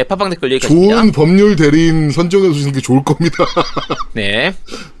 네, 팟빵 댓글 여기까지입니다. 좋은 법률 대리인 선정해 주시는 게 좋을 겁니다. 네.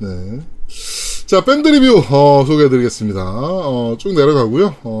 네. 자, 밴드 리뷰 소개해드리겠습니다. 쭉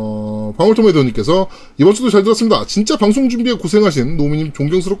내려가고요. 방울토마토님께서 이번 주도 잘 들었습니다. 진짜 방송 준비에 고생하신 노미님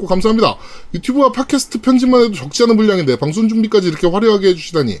존경스럽고 감사합니다. 유튜브와 팟캐스트 편집만 해도 적지 않은 분량인데 방송 준비까지 이렇게 화려하게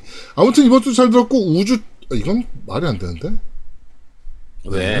해주시다니. 아무튼 이번 주도 잘 들었고 이건 말이 안 되는데?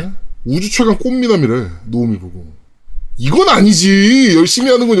 왜? 네. 우주 최강 꽃미남이래. 노미 보고. 이건 아니지.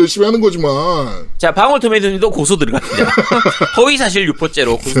 열심히 하는 건 열심히 하는 거지만. 자, 방울토마토님도 고소 들어갑니다. 허위사실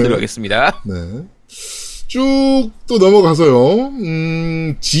유포죄로 고소 들어가겠습니다. 네. 쭉 또 넘어가서요.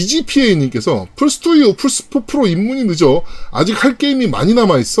 GGPA님께서 플스2요 플스4 프로 입문이 늦어 아직 할 게임이 많이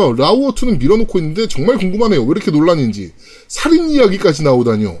남아있어. 라우어2는 밀어놓고 있는데 정말 궁금하네요. 왜 이렇게 논란인지. 살인 이야기까지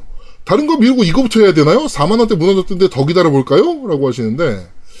나오다니요. 다른 거 밀고 이거부터 해야 되나요? 4만원대 무너졌던데 더 기다려볼까요? 라고 하시는데,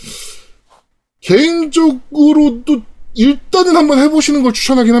 개인적으로도 일단은 한번 해보시는 걸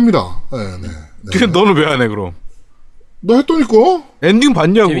추천하긴 합니다. 네. 너는 왜 안 해 그럼? 나 했더니까? 엔딩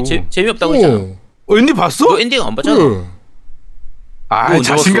봤냐고. 재미없다고 했잖아. 엔딩 봤어? 너 엔딩 안 봤잖아. 그래.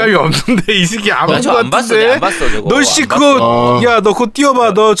 자신감이 없는데 이 새끼 안 본 거 안 봤어. 같은데. 안 봤어 저거. 너씨 그거 야 너 그거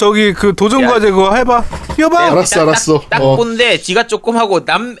띄워봐. 너 저기 도전 과제 그거 해봐. 띄워봐. 알았어. 딱 보는데 지가 조금 하고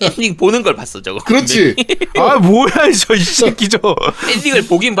남 엔딩 보는 걸 봤어 저거. 그렇지. 뭐야 이 새끼 저. 엔딩을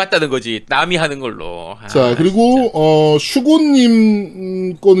보긴 봤다는 거지. 남이 하는 걸로. 자, 그리고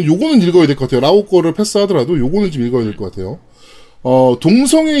슈고님 거는 요거는 읽어야 될 것 같아요. 라오 거를 패스하더라도 요거는 좀 읽어야 될 것 같아요.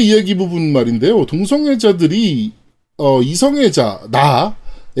 동성애 이야기 부분 말인데요. 동성애자들이 이성애자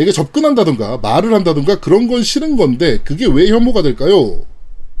나에게 접근한다던가 말을 한다던가 그런 건 싫은 건데 그게 왜 혐오가 될까요?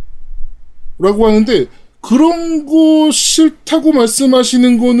 라고 하는데, 그런 거 싫다고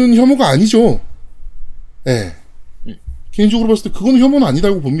말씀하시는 거는 혐오가 아니죠. 예. 개인적으로 봤을 때 그거는 혐오는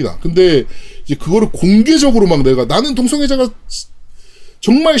아니다고 봅니다. 근데 이제 그거를 공개적으로 막 내가 나는 동성애자가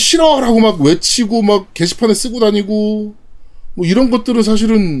정말 싫어라고 막 외치고 막 게시판에 쓰고 다니고 뭐 이런 것들은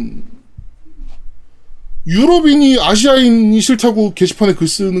사실은 유럽인이 아시아인이 싫다고 게시판에 글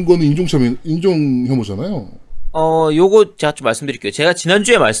쓰는 거는 인종 혐오잖아요. 요거 제가 좀 말씀드릴게요. 제가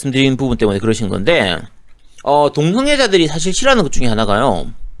지난주에 말씀드린 부분 때문에 그러신 건데, 동성애자들이 사실 싫어하는 것 중에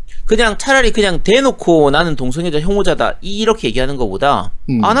하나가요. 그냥 차라리 그냥 대놓고 나는 동성애자 혐오자다 이렇게 얘기하는 것보다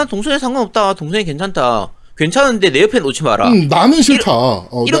난 동성애 상관없다. 동성애 괜찮다. 괜찮은데 내 옆에 놓지 마라. 나는 싫다.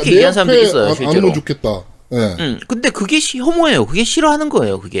 이렇게 얘기하는 사람들이 있어요. 실제로. 안 오면 좋겠다. 네. 근데 그게 혐오예요. 그게 싫어하는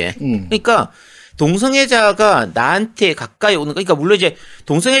거예요. 그게. 그러니까 동성애자가 나한테 가까이 오는 거. 그러니까 물론 이제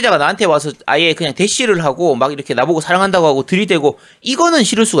동성애자가 나한테 와서 아예 그냥 대시를 하고 막 이렇게 나보고 사랑한다고 하고 들이대고 이거는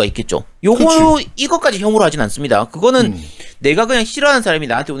싫을 수가 있겠죠. 이것까지 혐오로 하진 않습니다. 그거는 내가 그냥 싫어하는 사람이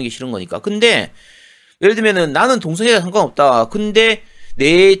나한테 오는 게 싫은 거니까. 근데 예를 들면은 나는 동성애자 상관없다. 근데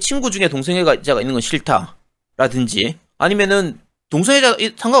내 친구 중에 동성애자가 있는 건 싫다라든지, 아니면은 동성애자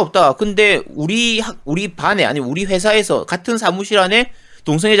상관없다. 근데 우리 반에 아니면 우리 회사에서 같은 사무실 안에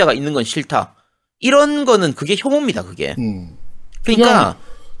동성애자가 있는 건 싫다. 이런 거는 그게 혐오입니다. 그게. 그러니까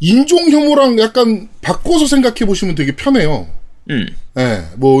인종 혐오랑 약간 바꿔서 생각해 보시면 되게 편해요. 네,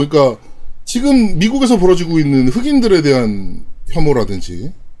 뭐 그러니까 지금 미국에서 벌어지고 있는 흑인들에 대한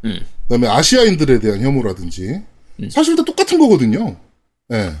혐오라든지, 그다음에 아시아인들에 대한 혐오라든지 사실 다 똑같은 거거든요.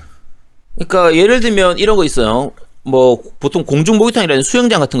 네. 그러니까 예를 들면 이런 거 있어요. 뭐 보통 공중 목욕탕이라는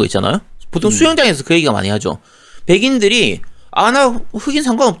수영장 같은 거 있잖아요. 보통 수영장에서 그 얘기가 많이 하죠. 백인들이 나 흑인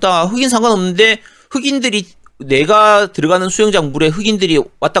상관없다. 흑인 상관없는데 흑인들이 내가 들어가는 수영장 물에 흑인들이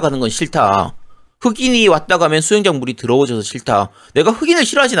왔다 가는 건 싫다. 흑인이 왔다 가면 수영장 물이 더러워져서 싫다. 내가 흑인을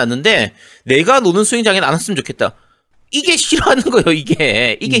싫어하진 않는데 내가 노는 수영장엔 안 왔으면 좋겠다. 이게 싫어하는 거예요.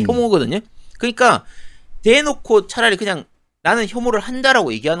 이게 혐오거든요. 그러니까 대놓고 차라리 그냥 나는 혐오를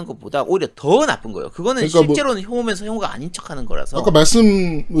한다라고 얘기하는 것보다 오히려 더 나쁜 거예요. 그거는 그러니까 실제로는 혐오면서 혐오가 아닌 척하는 거라서. 아까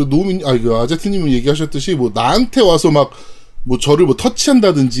말씀 아제트님이 얘기하셨듯이 뭐 나한테 와서 막 뭐 저를 뭐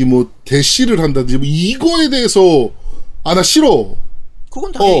터치한다든지 뭐 대시를 한다든지 뭐 이거에 대해서 나 싫어.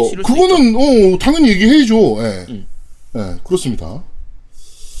 그건 당연히 싫을 수 그거는 당연히 얘기해야죠. 예. 예, 그렇습니다.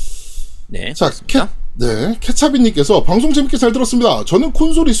 네. 자, 캐차비님께서 방송 재밌게 잘 들었습니다. 저는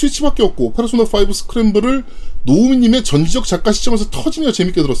콘솔이 스위치밖에 없고 페르소나 5 스크램블을 노우미님의 전지적 작가 시점에서 터지며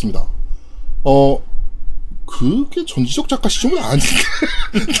재밌게 들었습니다. 그게 전지적 작가 시점은 아닌데.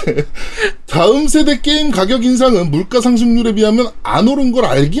 네. 다음 세대 게임 가격 인상은 물가 상승률에 비하면 안 오른 걸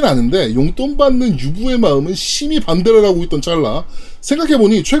알긴 아는데 용돈 받는 유부의 마음은 심히 반대를 하고 있던 찰나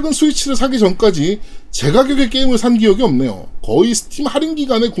생각해보니 최근 스위치를 사기 전까지 제 가격의 게임을 산 기억이 없네요. 거의 스팀 할인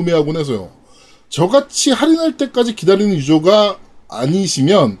기간에 구매하곤 해서요. 저같이 할인할 때까지 기다리는 유저가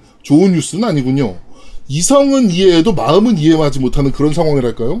아니시면 좋은 뉴스는 아니군요. 이성은 이해해도 마음은 이해하지 못하는 그런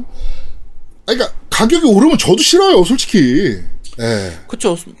상황이랄까요? 그러니까 가격이 오르면 저도 싫어요, 솔직히. 예.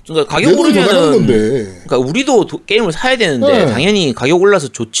 그렇죠. 그러니까 가격 오르면은 그러니까 우리도 게임을 사야 되는데 당연히 가격 올라서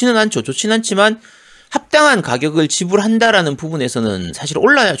좋지는 않지만 합당한 가격을 지불한다라는 부분에서는 사실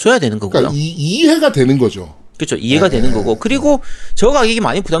올라줘야 되는 거고요. 그러니까 이해가 되는 거죠. 그렇죠. 이해가 되는 거고. 그리고 저 가격이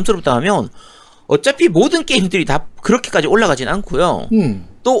많이 부담스럽다 하면 어차피 모든 게임들이 다 그렇게까지 올라가진 않고요.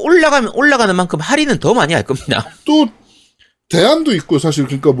 또 올라가는 만큼 할인은 더 많이 할 겁니다. 또 대안도 있고 사실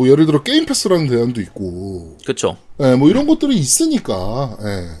그러니까 뭐 예를 들어 게임 패스라는 대안도 있고. 그렇죠. 네, 뭐 이런 것들이 있으니까.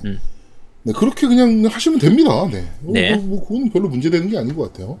 네. 네, 그렇게 그냥 하시면 됩니다. 네. 네. 뭐 그건 별로 문제되는 게 아닌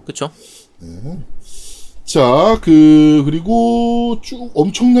것 같아요. 그렇죠. 네. 자, 그리고 쭉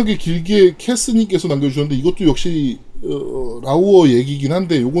엄청나게 길게 캐스님께서 남겨주셨는데 이것도 역시 라우어 얘기긴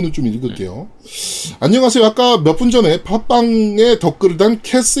한데 요거는 좀 읽을게요. 안녕하세요. 아까 몇 분 전에 팟빵에 댓글을 단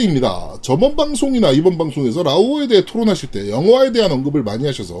캐스입니다. 저번 방송이나 이번 방송에서 라우어에 대해 토론하실 때 영화에 대한 언급을 많이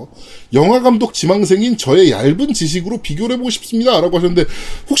하셔서 영화 감독 지망생인 저의 얇은 지식으로 비교를 해보고 싶습니다. 라고 하셨는데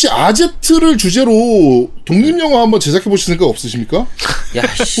혹시 아제트를 주제로 독립영화 한번 제작해보실 생각 없으십니까? 야,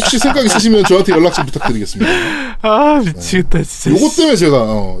 혹시 생각 있으시면 저한테 연락 좀 부탁드리겠습니다. 아, 미치겠다, 진짜. 요것 때문에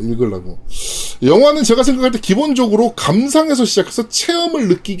제가 읽으려고. 영화는 제가 생각할 때 기본적으로 감상에서 시작해서 체험을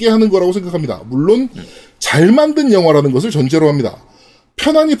느끼게 하는 거라고 생각합니다. 물론 잘 만든 영화라는 것을 전제로 합니다.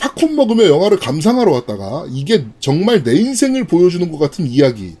 편안히 팝콘 먹으며 영화를 감상하러 왔다가 이게 정말 내 인생을 보여주는 것 같은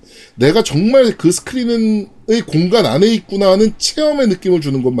이야기, 내가 정말 그 스크린의 공간 안에 있구나 하는 체험의 느낌을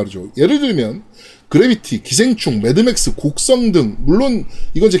주는 것 말이죠. 예를 들면 그래비티, 기생충, 매드맥스, 곡성 등, 물론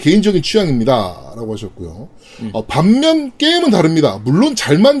이건 제 개인적인 취향입니다 라고 하셨고요. 반면 게임은 다릅니다. 물론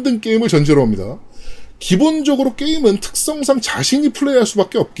잘 만든 게임을 전제로 합니다. 기본적으로 게임은 특성상 자신이 플레이할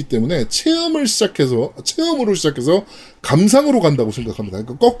수밖에 없기 때문에 체험으로 시작해서 감상으로 간다고 생각합니다.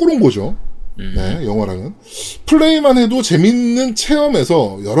 그러니까 거꾸로인 거죠. 네, 영화랑은. 플레이만 해도 재밌는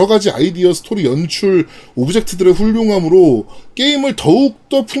체험에서 여러 가지 아이디어, 스토리, 연출, 오브젝트들의 훌륭함으로 게임을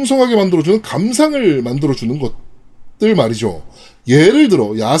더욱더 풍성하게 만들어주는 감상을 만들어주는 것들 말이죠. 예를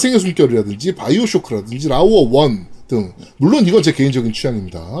들어 야생의 숨결이라든지 바이오쇼크라든지 라우어 1 등, 물론 이건 제 개인적인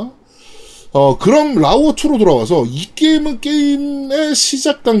취향입니다. 그럼 라우어2로 돌아와서 이 게임은 게임의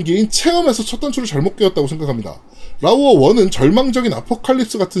시작 단계인 체험에서 첫 단추를 잘못 깨웠다고 생각합니다. 라우어1은 절망적인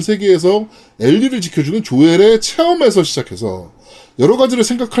아포칼립스 같은 세계에서 엘리를 지켜주는 조엘의 체험에서 시작해서 여러 가지를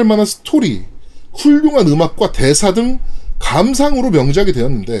생각할 만한 스토리, 훌륭한 음악과 대사 등 감상으로 명작이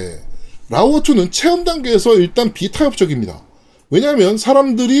되었는데 라우어2는 체험 단계에서 일단 비타협적입니다. 왜냐하면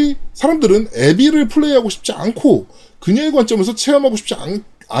사람들은 에비를 플레이하고 싶지 않고 그녀의 관점에서 체험하고 싶지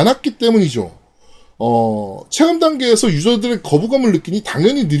않았기 때문이죠. 체험 단계에서 유저들의 거부감을 느끼니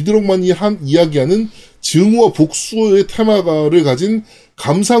당연히 니드럭만이 이야기하는 증오와 복수의 테마를 가진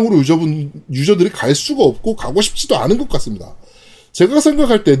감상으로 유저들이 갈 수가 없고 가고 싶지도 않은 것 같습니다. 제가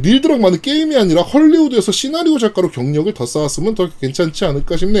생각할 때 니드럭만은 게임이 아니라 헐리우드에서 시나리오 작가로 경력을 더 쌓았으면 더 괜찮지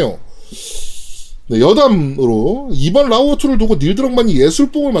않을까 싶네요. 네, 여담으로 이번 라우어2를 두고 닐드럭만이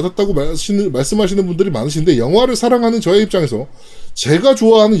예술봉을 맞았다고 말씀하시는 분들이 많으신데 영화를 사랑하는 저의 입장에서 제가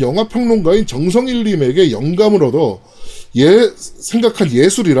좋아하는 영화평론가인 정성일님에게 영감을 얻어 생각한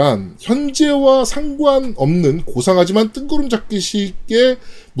예술이란 현재와 상관없는 고상하지만 뜬구름잡기식의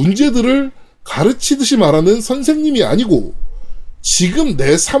문제들을 가르치듯이 말하는 선생님이 아니고 지금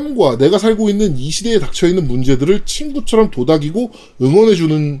내 삶과 내가 살고 있는 이 시대에 닥쳐있는 문제들을 친구처럼 도닥이고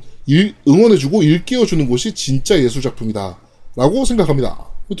응원해주고 일깨워주는 것이 진짜 예술작품이다 라고 생각합니다.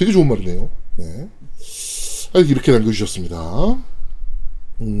 되게 좋은 말이네요. 네. 이렇게 남겨주셨습니다.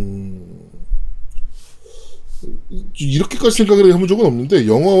 이렇게까지 생각을 해본 적은 없는데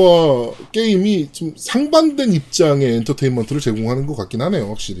영화와 게임이 좀 상반된 입장의 엔터테인먼트를 제공하는 것 같긴 하네요,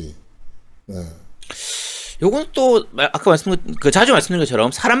 확실히. 네. 요거는 또 아까 자주 말씀드린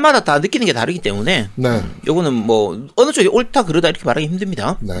것처럼 사람마다 다 느끼는 게 다르기 때문에 네. 요거는 뭐 어느 쪽이 옳다 그르다 이렇게 말하기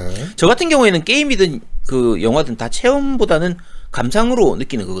힘듭니다. 네. 저 같은 경우에는 게임이든 그 영화든 다 체험보다는 감상으로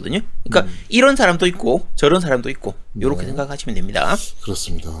느끼는 거거든요. 그러니까 이런 사람도 있고 저런 사람도 있고 요렇게 생각하시면 됩니다.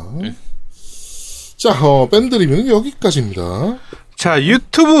 그렇습니다. 자, 밴드 리뷰는 여기까지입니다. 자,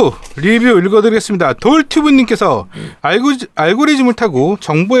 유튜브 리뷰 읽어드리겠습니다. 돌튜브님께서 알고리즘을 타고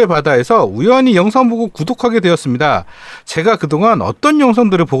정보의 바다에서 우연히 영상 보고 구독하게 되었습니다. 제가 그동안 어떤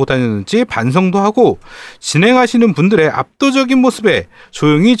영상들을 보고 다녔는지 반성도 하고 진행하시는 분들의 압도적인 모습에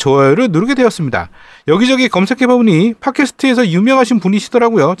조용히 좋아요를 누르게 되었습니다. 여기저기 검색해보니 팟캐스트에서 유명하신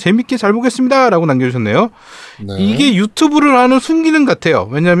분이시더라고요. 재밌게 잘 보겠습니다. 라고 남겨주셨네요. 네. 이게 유튜브를 하는 순기능 같아요.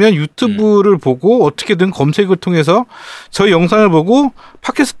 왜냐하면 유튜브를 보고 어떻게든 검색을 통해서 저희 영상을 보고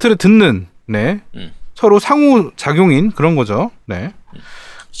팟캐스트를 듣는 서로 상호작용인 그런 거죠. 네.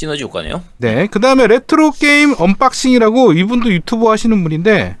 시너지 효과네요. 네. 그 다음에 레트로 게임 언박싱이라고 이분도 유튜버 하시는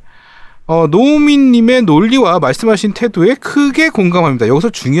분인데 노우미님의 논리와 말씀하신 태도에 크게 공감합니다. 여기서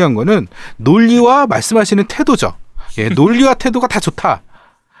중요한 거는 논리와 말씀하시는 태도죠. 예, 논리와 태도가 다 좋다.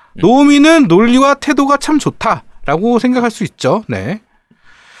 노우미는 논리와 태도가 참 좋다라고 생각할 수 있죠. 네.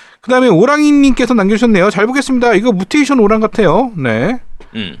 그 다음에 오랑이님께서 남겨주셨네요. 잘 보겠습니다. 이거 무테이션 오랑 같아요. 네.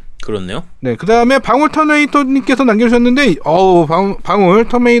 그렇네요. 네. 그 다음에 방울터메이토님께서 남겨주셨는데,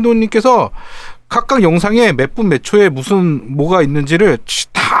 방울터메이토님께서 각각 영상에 몇 분 몇 초에 뭐가 있는지를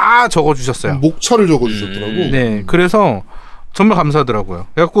다 적어주셨어요. 목차를 적어주셨더라고. 네. 그래서 정말 감사하더라고요.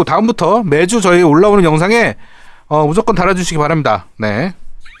 그래갖고 다음부터 매주 저희 올라오는 영상에 무조건 달아주시기 바랍니다. 네.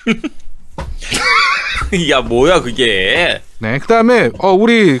 야, 뭐야 그게. 네. 그 다음에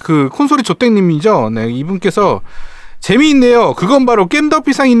우리 그 콘솔이 조땡님이죠. 네. 이분께서 재미있네요. 그건 바로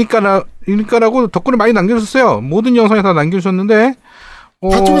겜덕비상이니까라고 덕분에 많이 남겨주셨어요. 모든 영상에 다 남겨주셨는데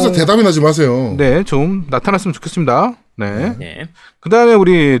파트에서 대답이 나지 마세요. 네, 좀 나타났으면 좋겠습니다. 네. 네. 그 다음에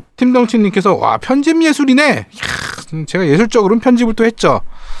우리 팀덩치님께서 와 편집 예술이네. 이야, 제가 예술적으로는 편집을 또 했죠.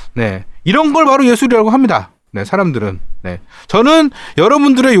 네, 이런 걸 바로 예술이라고 합니다. 네, 사람들은. 네, 저는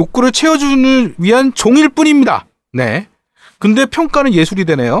여러분들의 욕구를 채워주는 위한 종일 뿐입니다. 네. 근데 평가는 예술이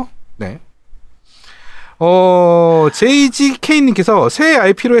되네요. 네. JGK님께서 새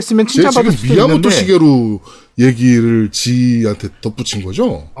IP로 했으면 칭찬받을 수도 있는데 미야모토 시게루 얘기를 지한테 덧붙인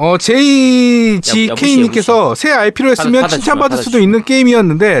거죠? JGK님께서 새 IP로 했으면 칭찬받을 수도 있는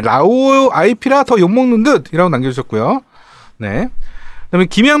게임이었는데 라오 IP라 더 욕먹는 듯 이라고 남겨주셨고요. 네. 그다음에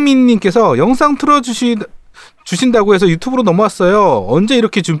김양민님께서 영상 주신다고 해서 유튜브로 넘어왔어요. 언제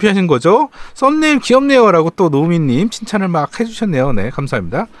이렇게 준비하신 거죠? 썸네일 귀엽네요 라고 또 노우미님 칭찬을 막 해주셨네요. 네,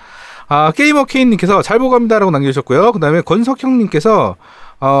 감사합니다. 게이머케인님께서 잘 보고 갑니다라고 남겨주셨고요. 그 다음에 권석형님께서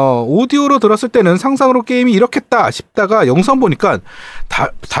오디오로 들었을 때는 상상으로 게임이 이렇겠다 싶다가 영상 보니까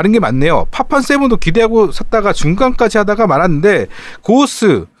다른 게 많네요. 파판7도 기대하고 샀다가 중간까지 하다가 말았는데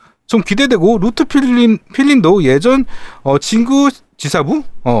고스 좀 기대되고 루트 필름도 예전 진구 지사부로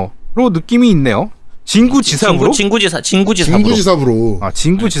느낌이 있네요. 진구지사부로? 진구지사부로.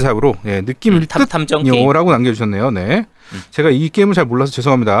 진구지사부로. 예, 느낌일 듯요라고 남겨주셨네요. 네. 제가 이 게임을 잘 몰라서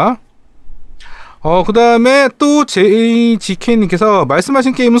죄송합니다. 그 다음에 또 JGK님께서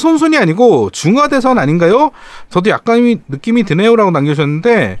말씀하신 게임은 손손이 아니고 중화대선 아닌가요? 저도 약간 느낌이 드네요라고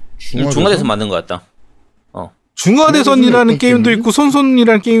남겨주셨는데 중화대선 맞는 것 같다. 중화대선이라는 게임도 있고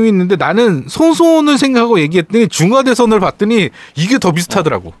손손이라는 게임이 있는데 나는 손손을 생각하고 얘기했더니 중화대선을 봤더니 이게 더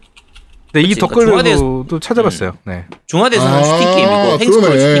비슷하더라고. 네, 이 덧글도 찾아봤어요. 네. 중화대선은 슈팅 게임이고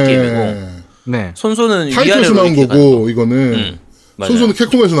행스크롤 슈팅 게임이고 네. 손손은 타이틀에서 나온 거고 이거는 손손은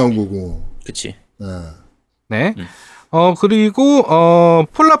캡콤에서 나온 거고. 그치. 네. 그리고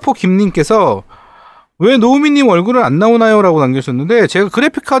폴라포 김님께서 왜 노우미님 얼굴은 안 나오나요? 라고 남겨주셨는데 제가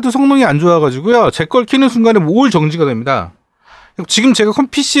그래픽카드 성능이 안 좋아가지고요. 제 걸 키는 순간에 올 정지가 됩니다. 지금 제가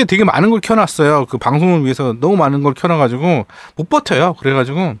PC에 되게 많은 걸 켜놨어요. 그 방송을 위해서 너무 많은 걸 켜놔가지고 못 버텨요.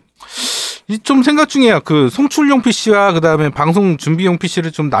 그래가지고 좀 생각 중이에요. 그 송출용 PC와 그 다음에 방송 준비용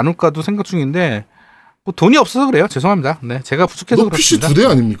PC를 좀 나눌까도 생각 중인데 뭐 돈이 없어서 그래요. 죄송합니다. 네, 제가 부족해서 그렇습니다. PC 2대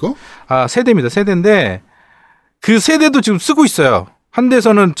아닙니까? 세대입니다. 세대인데 그 세대도 지금 쓰고 있어요. 한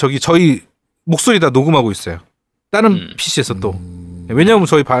대에서는 저희 목소리 다 녹음하고 있어요. 다른 PC에서 또. 왜냐하면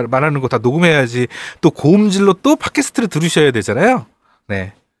저희 말하는 거 다 녹음해야지 또 고음질로 또 팟캐스트를 들으셔야 되잖아요.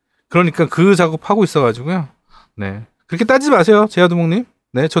 네. 그러니까 그 작업하고 있어가지고요. 네. 그렇게 따지지 마세요. 제아두목님.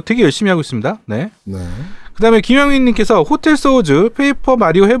 네. 저 되게 열심히 하고 있습니다. 네. 네. 그 다음에 김영민님께서 호텔 소우즈 페이퍼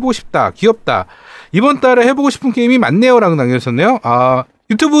마리오 해보고 싶다. 귀엽다. 이번 달에 해보고 싶은 게임이 많네요. 라고 남겨주셨네요.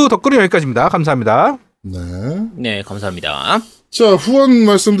 유튜브 덧글은 여기까지입니다. 감사합니다. 네. 네, 감사합니다. 자, 후원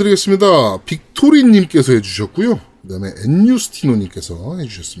말씀드리겠습니다. 빅토리님께서 해주셨고요. 그 다음에 엔유스티노님께서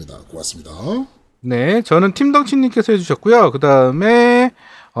해주셨습니다. 고맙습니다. 네, 저는 팀덩치님께서 해주셨고요. 그 다음에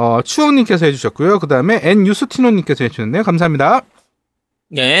추억님께서 해주셨고요. 그 다음에 엔유스티노님께서 해주셨네요. 감사합니다.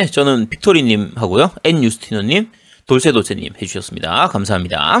 네, 저는 빅토리님 하고요. 엔유스티노님, 돌쇠돌쇠님 해주셨습니다.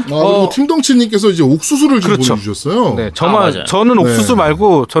 감사합니다. 그리고 팀덩치님께서 이제 옥수수를 좀 그렇죠. 보내주셨어요. 네, 맞아요. 저는 옥수수 네.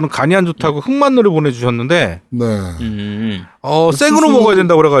 말고 저는 간이 안 좋다고 흑마늘을 보내주셨는데 네. 생으로 먹어야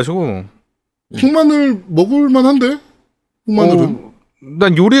된다고 그래가지고 흑마늘 먹을만한데? 흑마늘은?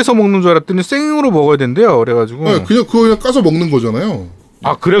 난 요리해서 먹는 줄 알았더니 생으로 먹어야 된대요. 그래가지고 네, 그냥 그거 그냥 까서 먹는 거잖아요.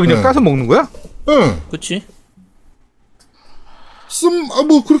 아 그래 그냥 네. 까서 먹는 거야? 네. 그치?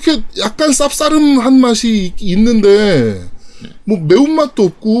 뭐 그렇게 약간 쌉싸름한 맛이 있는데 뭐 매운맛도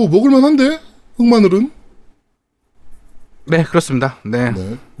없고 먹을만한데? 흑마늘은? 네 그렇습니다. 네.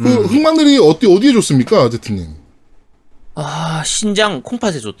 네. 그 흑마늘이 어디에 좋습니까, 아제트님? 신장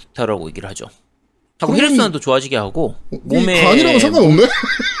콩팥에 좋다라고 얘기를 하죠. 하고 그럼- 혈액순환도 좋아지게 하고 몸에 간이랑은 상관없네?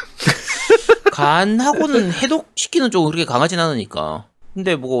 간하고는 해독시키는 쪽은 그렇게 강하진 않으니까.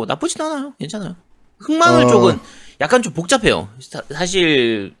 근데 뭐 나쁘진 않아요. 괜찮아요. 흑마늘 쪽은 약간 좀 복잡해요.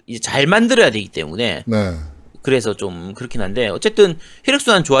 사실 이제 잘 만들어야 되기 때문에 네. 그래서 좀 그렇긴 한데 어쨌든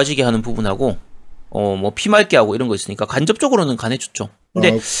혈액순환 좋아지게 하는 부분하고 뭐 피 맑게 하고 이런 거 있으니까 간접적으로는 간에 좋죠.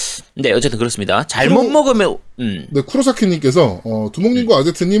 근데 네 어쨌든 그렇습니다. 잘못 먹으면 네, 쿠로사키님께서 두목님과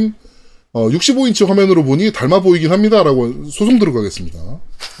아제트님 65인치 화면으로 보니 닮아 보이긴 합니다라고 소송 들어가겠습니다.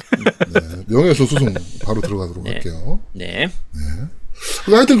 네, 명예훼손 소송 바로 들어가도록 네. 할게요. 네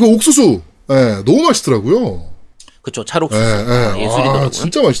하여튼 그 옥수수 네, 너무 맛있더라고요. 그쵸 찰옥수수 네, 예술이더라고요.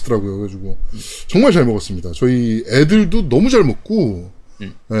 진짜 맛있더라고요. 그래가지고 정말 잘 먹었습니다. 저희 애들도 너무 잘 먹고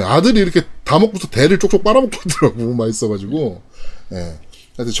네, 아들이 이렇게 다 먹고서 대를 쪽쪽 빨아먹고 하더라고. 맛있어가지고 네,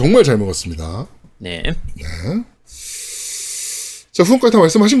 하여튼 정말 잘 먹었습니다. 네. 자, 후원까지 다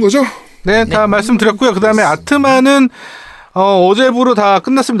말씀하신 거죠? 네, 다 말씀드렸고요. 그 다음에 아트만은 어제부로 다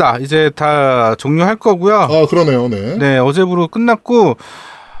끝났습니다. 이제 다 종료할 거고요. 그러네요. 네. 네, 어제부로 끝났고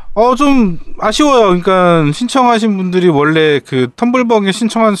좀 아쉬워요. 그러니까 신청하신 분들이 원래 그 텀블벅에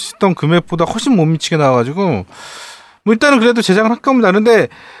신청하셨던 금액보다 훨씬 못 미치게 나와가지고 뭐 일단은 그래도 제작을 할 겁니다. 근데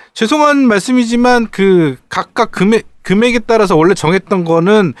죄송한 말씀이지만 그 각각 금액에 따라서 원래 정했던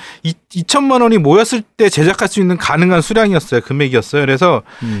거는 2천만 원이 모였을 때 제작할 수 있는 가능한 수량이었어요. 금액이었어요. 그래서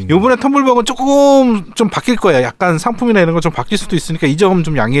요번에 텀블벅은 조금 좀 바뀔 거예요. 약간 상품이나 이런 거 좀 바뀔 수도 있으니까 이 점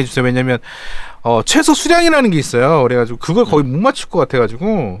좀 양해해 주세요. 왜냐면 최소 수량이라는 게 있어요. 그래가지고 그걸 거의 못 맞출 것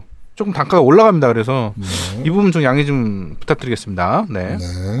같아가지고 조금 단가가 올라갑니다. 그래서 이 부분 좀 양해 좀 부탁드리겠습니다. 네.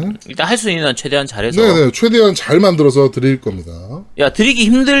 일단 할 수 있는 한 최대한 잘해서. 네네, 최대한 잘 만들어서 드릴 겁니다. 야 드리기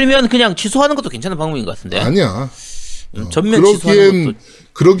힘들면 그냥 취소하는 것도 괜찮은 방법인 것 같은데. 아니야. 전면 취소하는 것도.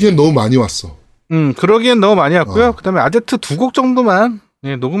 그러기엔 너무 많이 왔어. 그러기엔 너무 많이 왔고요. 그다음에 아제트 2곡 정도만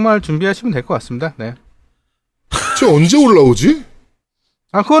녹음할 준비하시면 될 것 같습니다. 네. 쟤 언제 올라오지?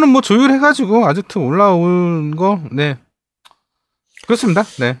 그거는 뭐 조율해가지고 아제트 올라온 거, 네. 그렇습니다.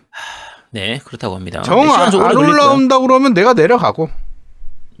 네. 네, 그렇다고 합니다. 정 안 올라온다고 그러면 내가 내려가고.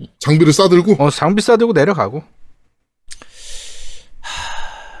 장비를 싸들고? 장비 싸들고 내려가고.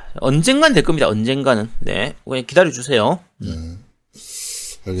 언젠간 될 겁니다. 언젠가는. 네. 그냥 기다려주세요. 네.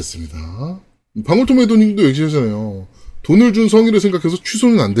 알겠습니다. 방울토마토님도 얘기하잖아요. 돈을 준 성의를 생각해서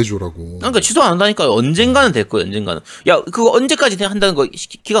취소는 안 되죠라고. 그러니까 취소 안 한다니까요. 언젠가는 될 거예요. 언젠가는. 야, 그거 언제까지 한다는 거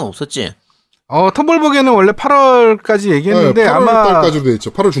기간 없었지? 텀블벅에는 원래 8월까지 얘기했는데 8월까지로 돼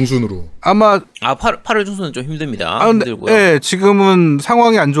있죠. 8월 중순으로. 아마 8월 중순은 좀 힘듭니다. 근데, 힘들고요. 네, 지금은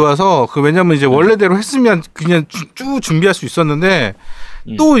상황이 안 좋아서 왜냐면 이제 원래대로 했으면 그냥 쭉 준비할 수 있었는데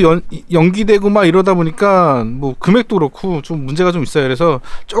또 연기되고 막 이러다 보니까 뭐 금액도 그렇고 좀 문제가 좀 있어요. 그래서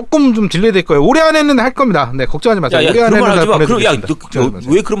조금 좀 딜레이 될 거예요. 올해 안에는 할 겁니다. 네, 걱정하지 마세요. 올해 안에는 다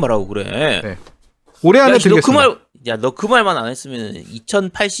보내드리겠습니다. 왜 그런 말하고 그래? 네. 올해 안에 드리겠습니다. 너 그 말만 안 했으면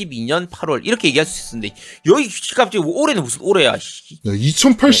 2082년 8월 이렇게 얘기할 수 있었는데 여기 갑자기 올해는 무슨 올해야?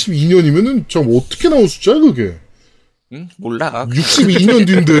 2082년이면은 참 어떻게 나온 숫자야 그게? 응? 몰라. 62년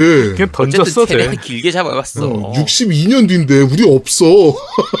뒤인데. 그냥 던졌어. 어쨌든 길게 잡아봤어. 62년 뒤인데 우리 없어.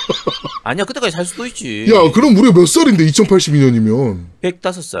 아니야 그때까지 살 수도 있지. 야 그럼 우리가 몇 살인데 2082년이면?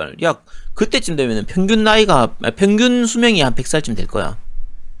 105살. 야 그때쯤 되면은 평균 수명이 한 100살쯤 될 거야.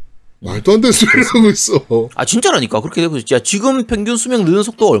 말도 안 되는 소리를 하고 있어. 진짜라니까. 그렇게 되고 있지. 야, 지금 평균 수명 느는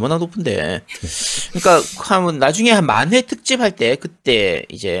속도가 얼마나 높은데. 그러니까, 만약에 한 만회 특집 할 때, 그때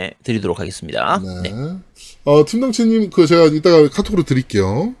이제 드리도록 하겠습니다. 네. 팀덩치님, 제가 이따가 카톡으로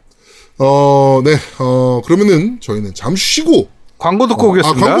드릴게요. 네. 그러면은 저희는 잠시 쉬고. 광고 듣고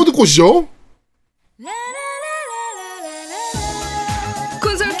오겠습니다. 광고 듣고 오시죠.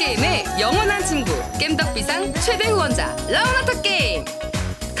 콘솔 게임의 영원한 친구, 겜덕 겜덕비상 최대 후원자 라운하터 게임.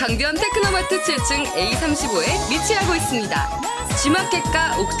 강변 테크노마트 7층 A35에 위치하고 있습니다.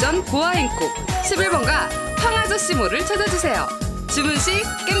 G마켓과 옥션 보아행콕 11번가 황아저씨몰을 찾아주세요. 주문 시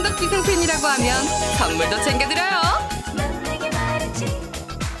겜덕비상 팬이라고 하면 선물도 챙겨드려요.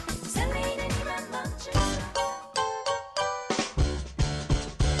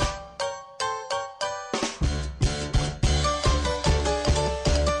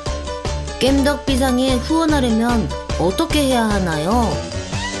 겜덕비상에 후원하려면 어떻게 해야 하나요?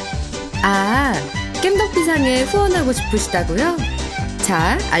 아, 겜덕비상에 후원하고 싶으시다고요?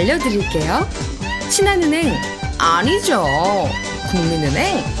 자, 알려드릴게요. 신한은행 아니죠.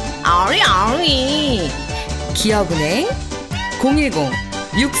 국민은행 아리. 기업은행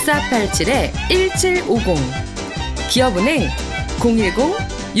 010-6487-1750. 기업은행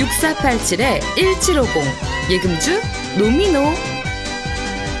 010-6487-1750. 예금주 노미노.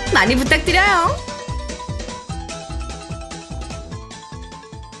 많이 부탁드려요.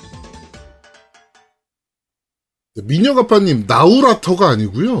 미녀가빠님, 나우라터가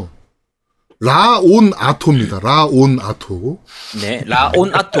아니고요. 라온아토입니다. 라온아토. 네,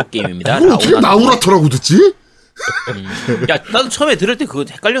 라온아토 게임입니다. 이걸 어떻게 나우라터라고 듣지? 야, 나도 처음에 들을 때 그거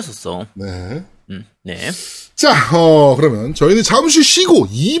헷갈렸었어. 네. 네. 자, 그러면 저희는 잠시 쉬고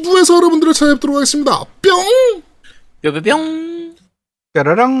 2부에서 여러분들을 찾아뵙도록 하겠습니다. 뿅! 뿅뿅뿅.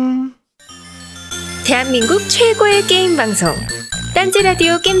 까라랑. 대한민국 최고의 게임 방송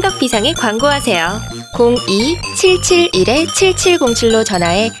딴지라디오 겜덕비상에 광고하세요. 02-771-7707로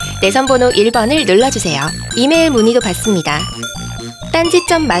전화해 내선번호 1번을 눌러주세요. 이메일 문의도 받습니다.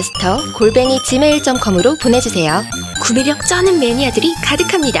 딴지.마스터@gmail.com으로 보내주세요. 구매력 쩌는 매니아들이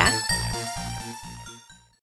가득합니다.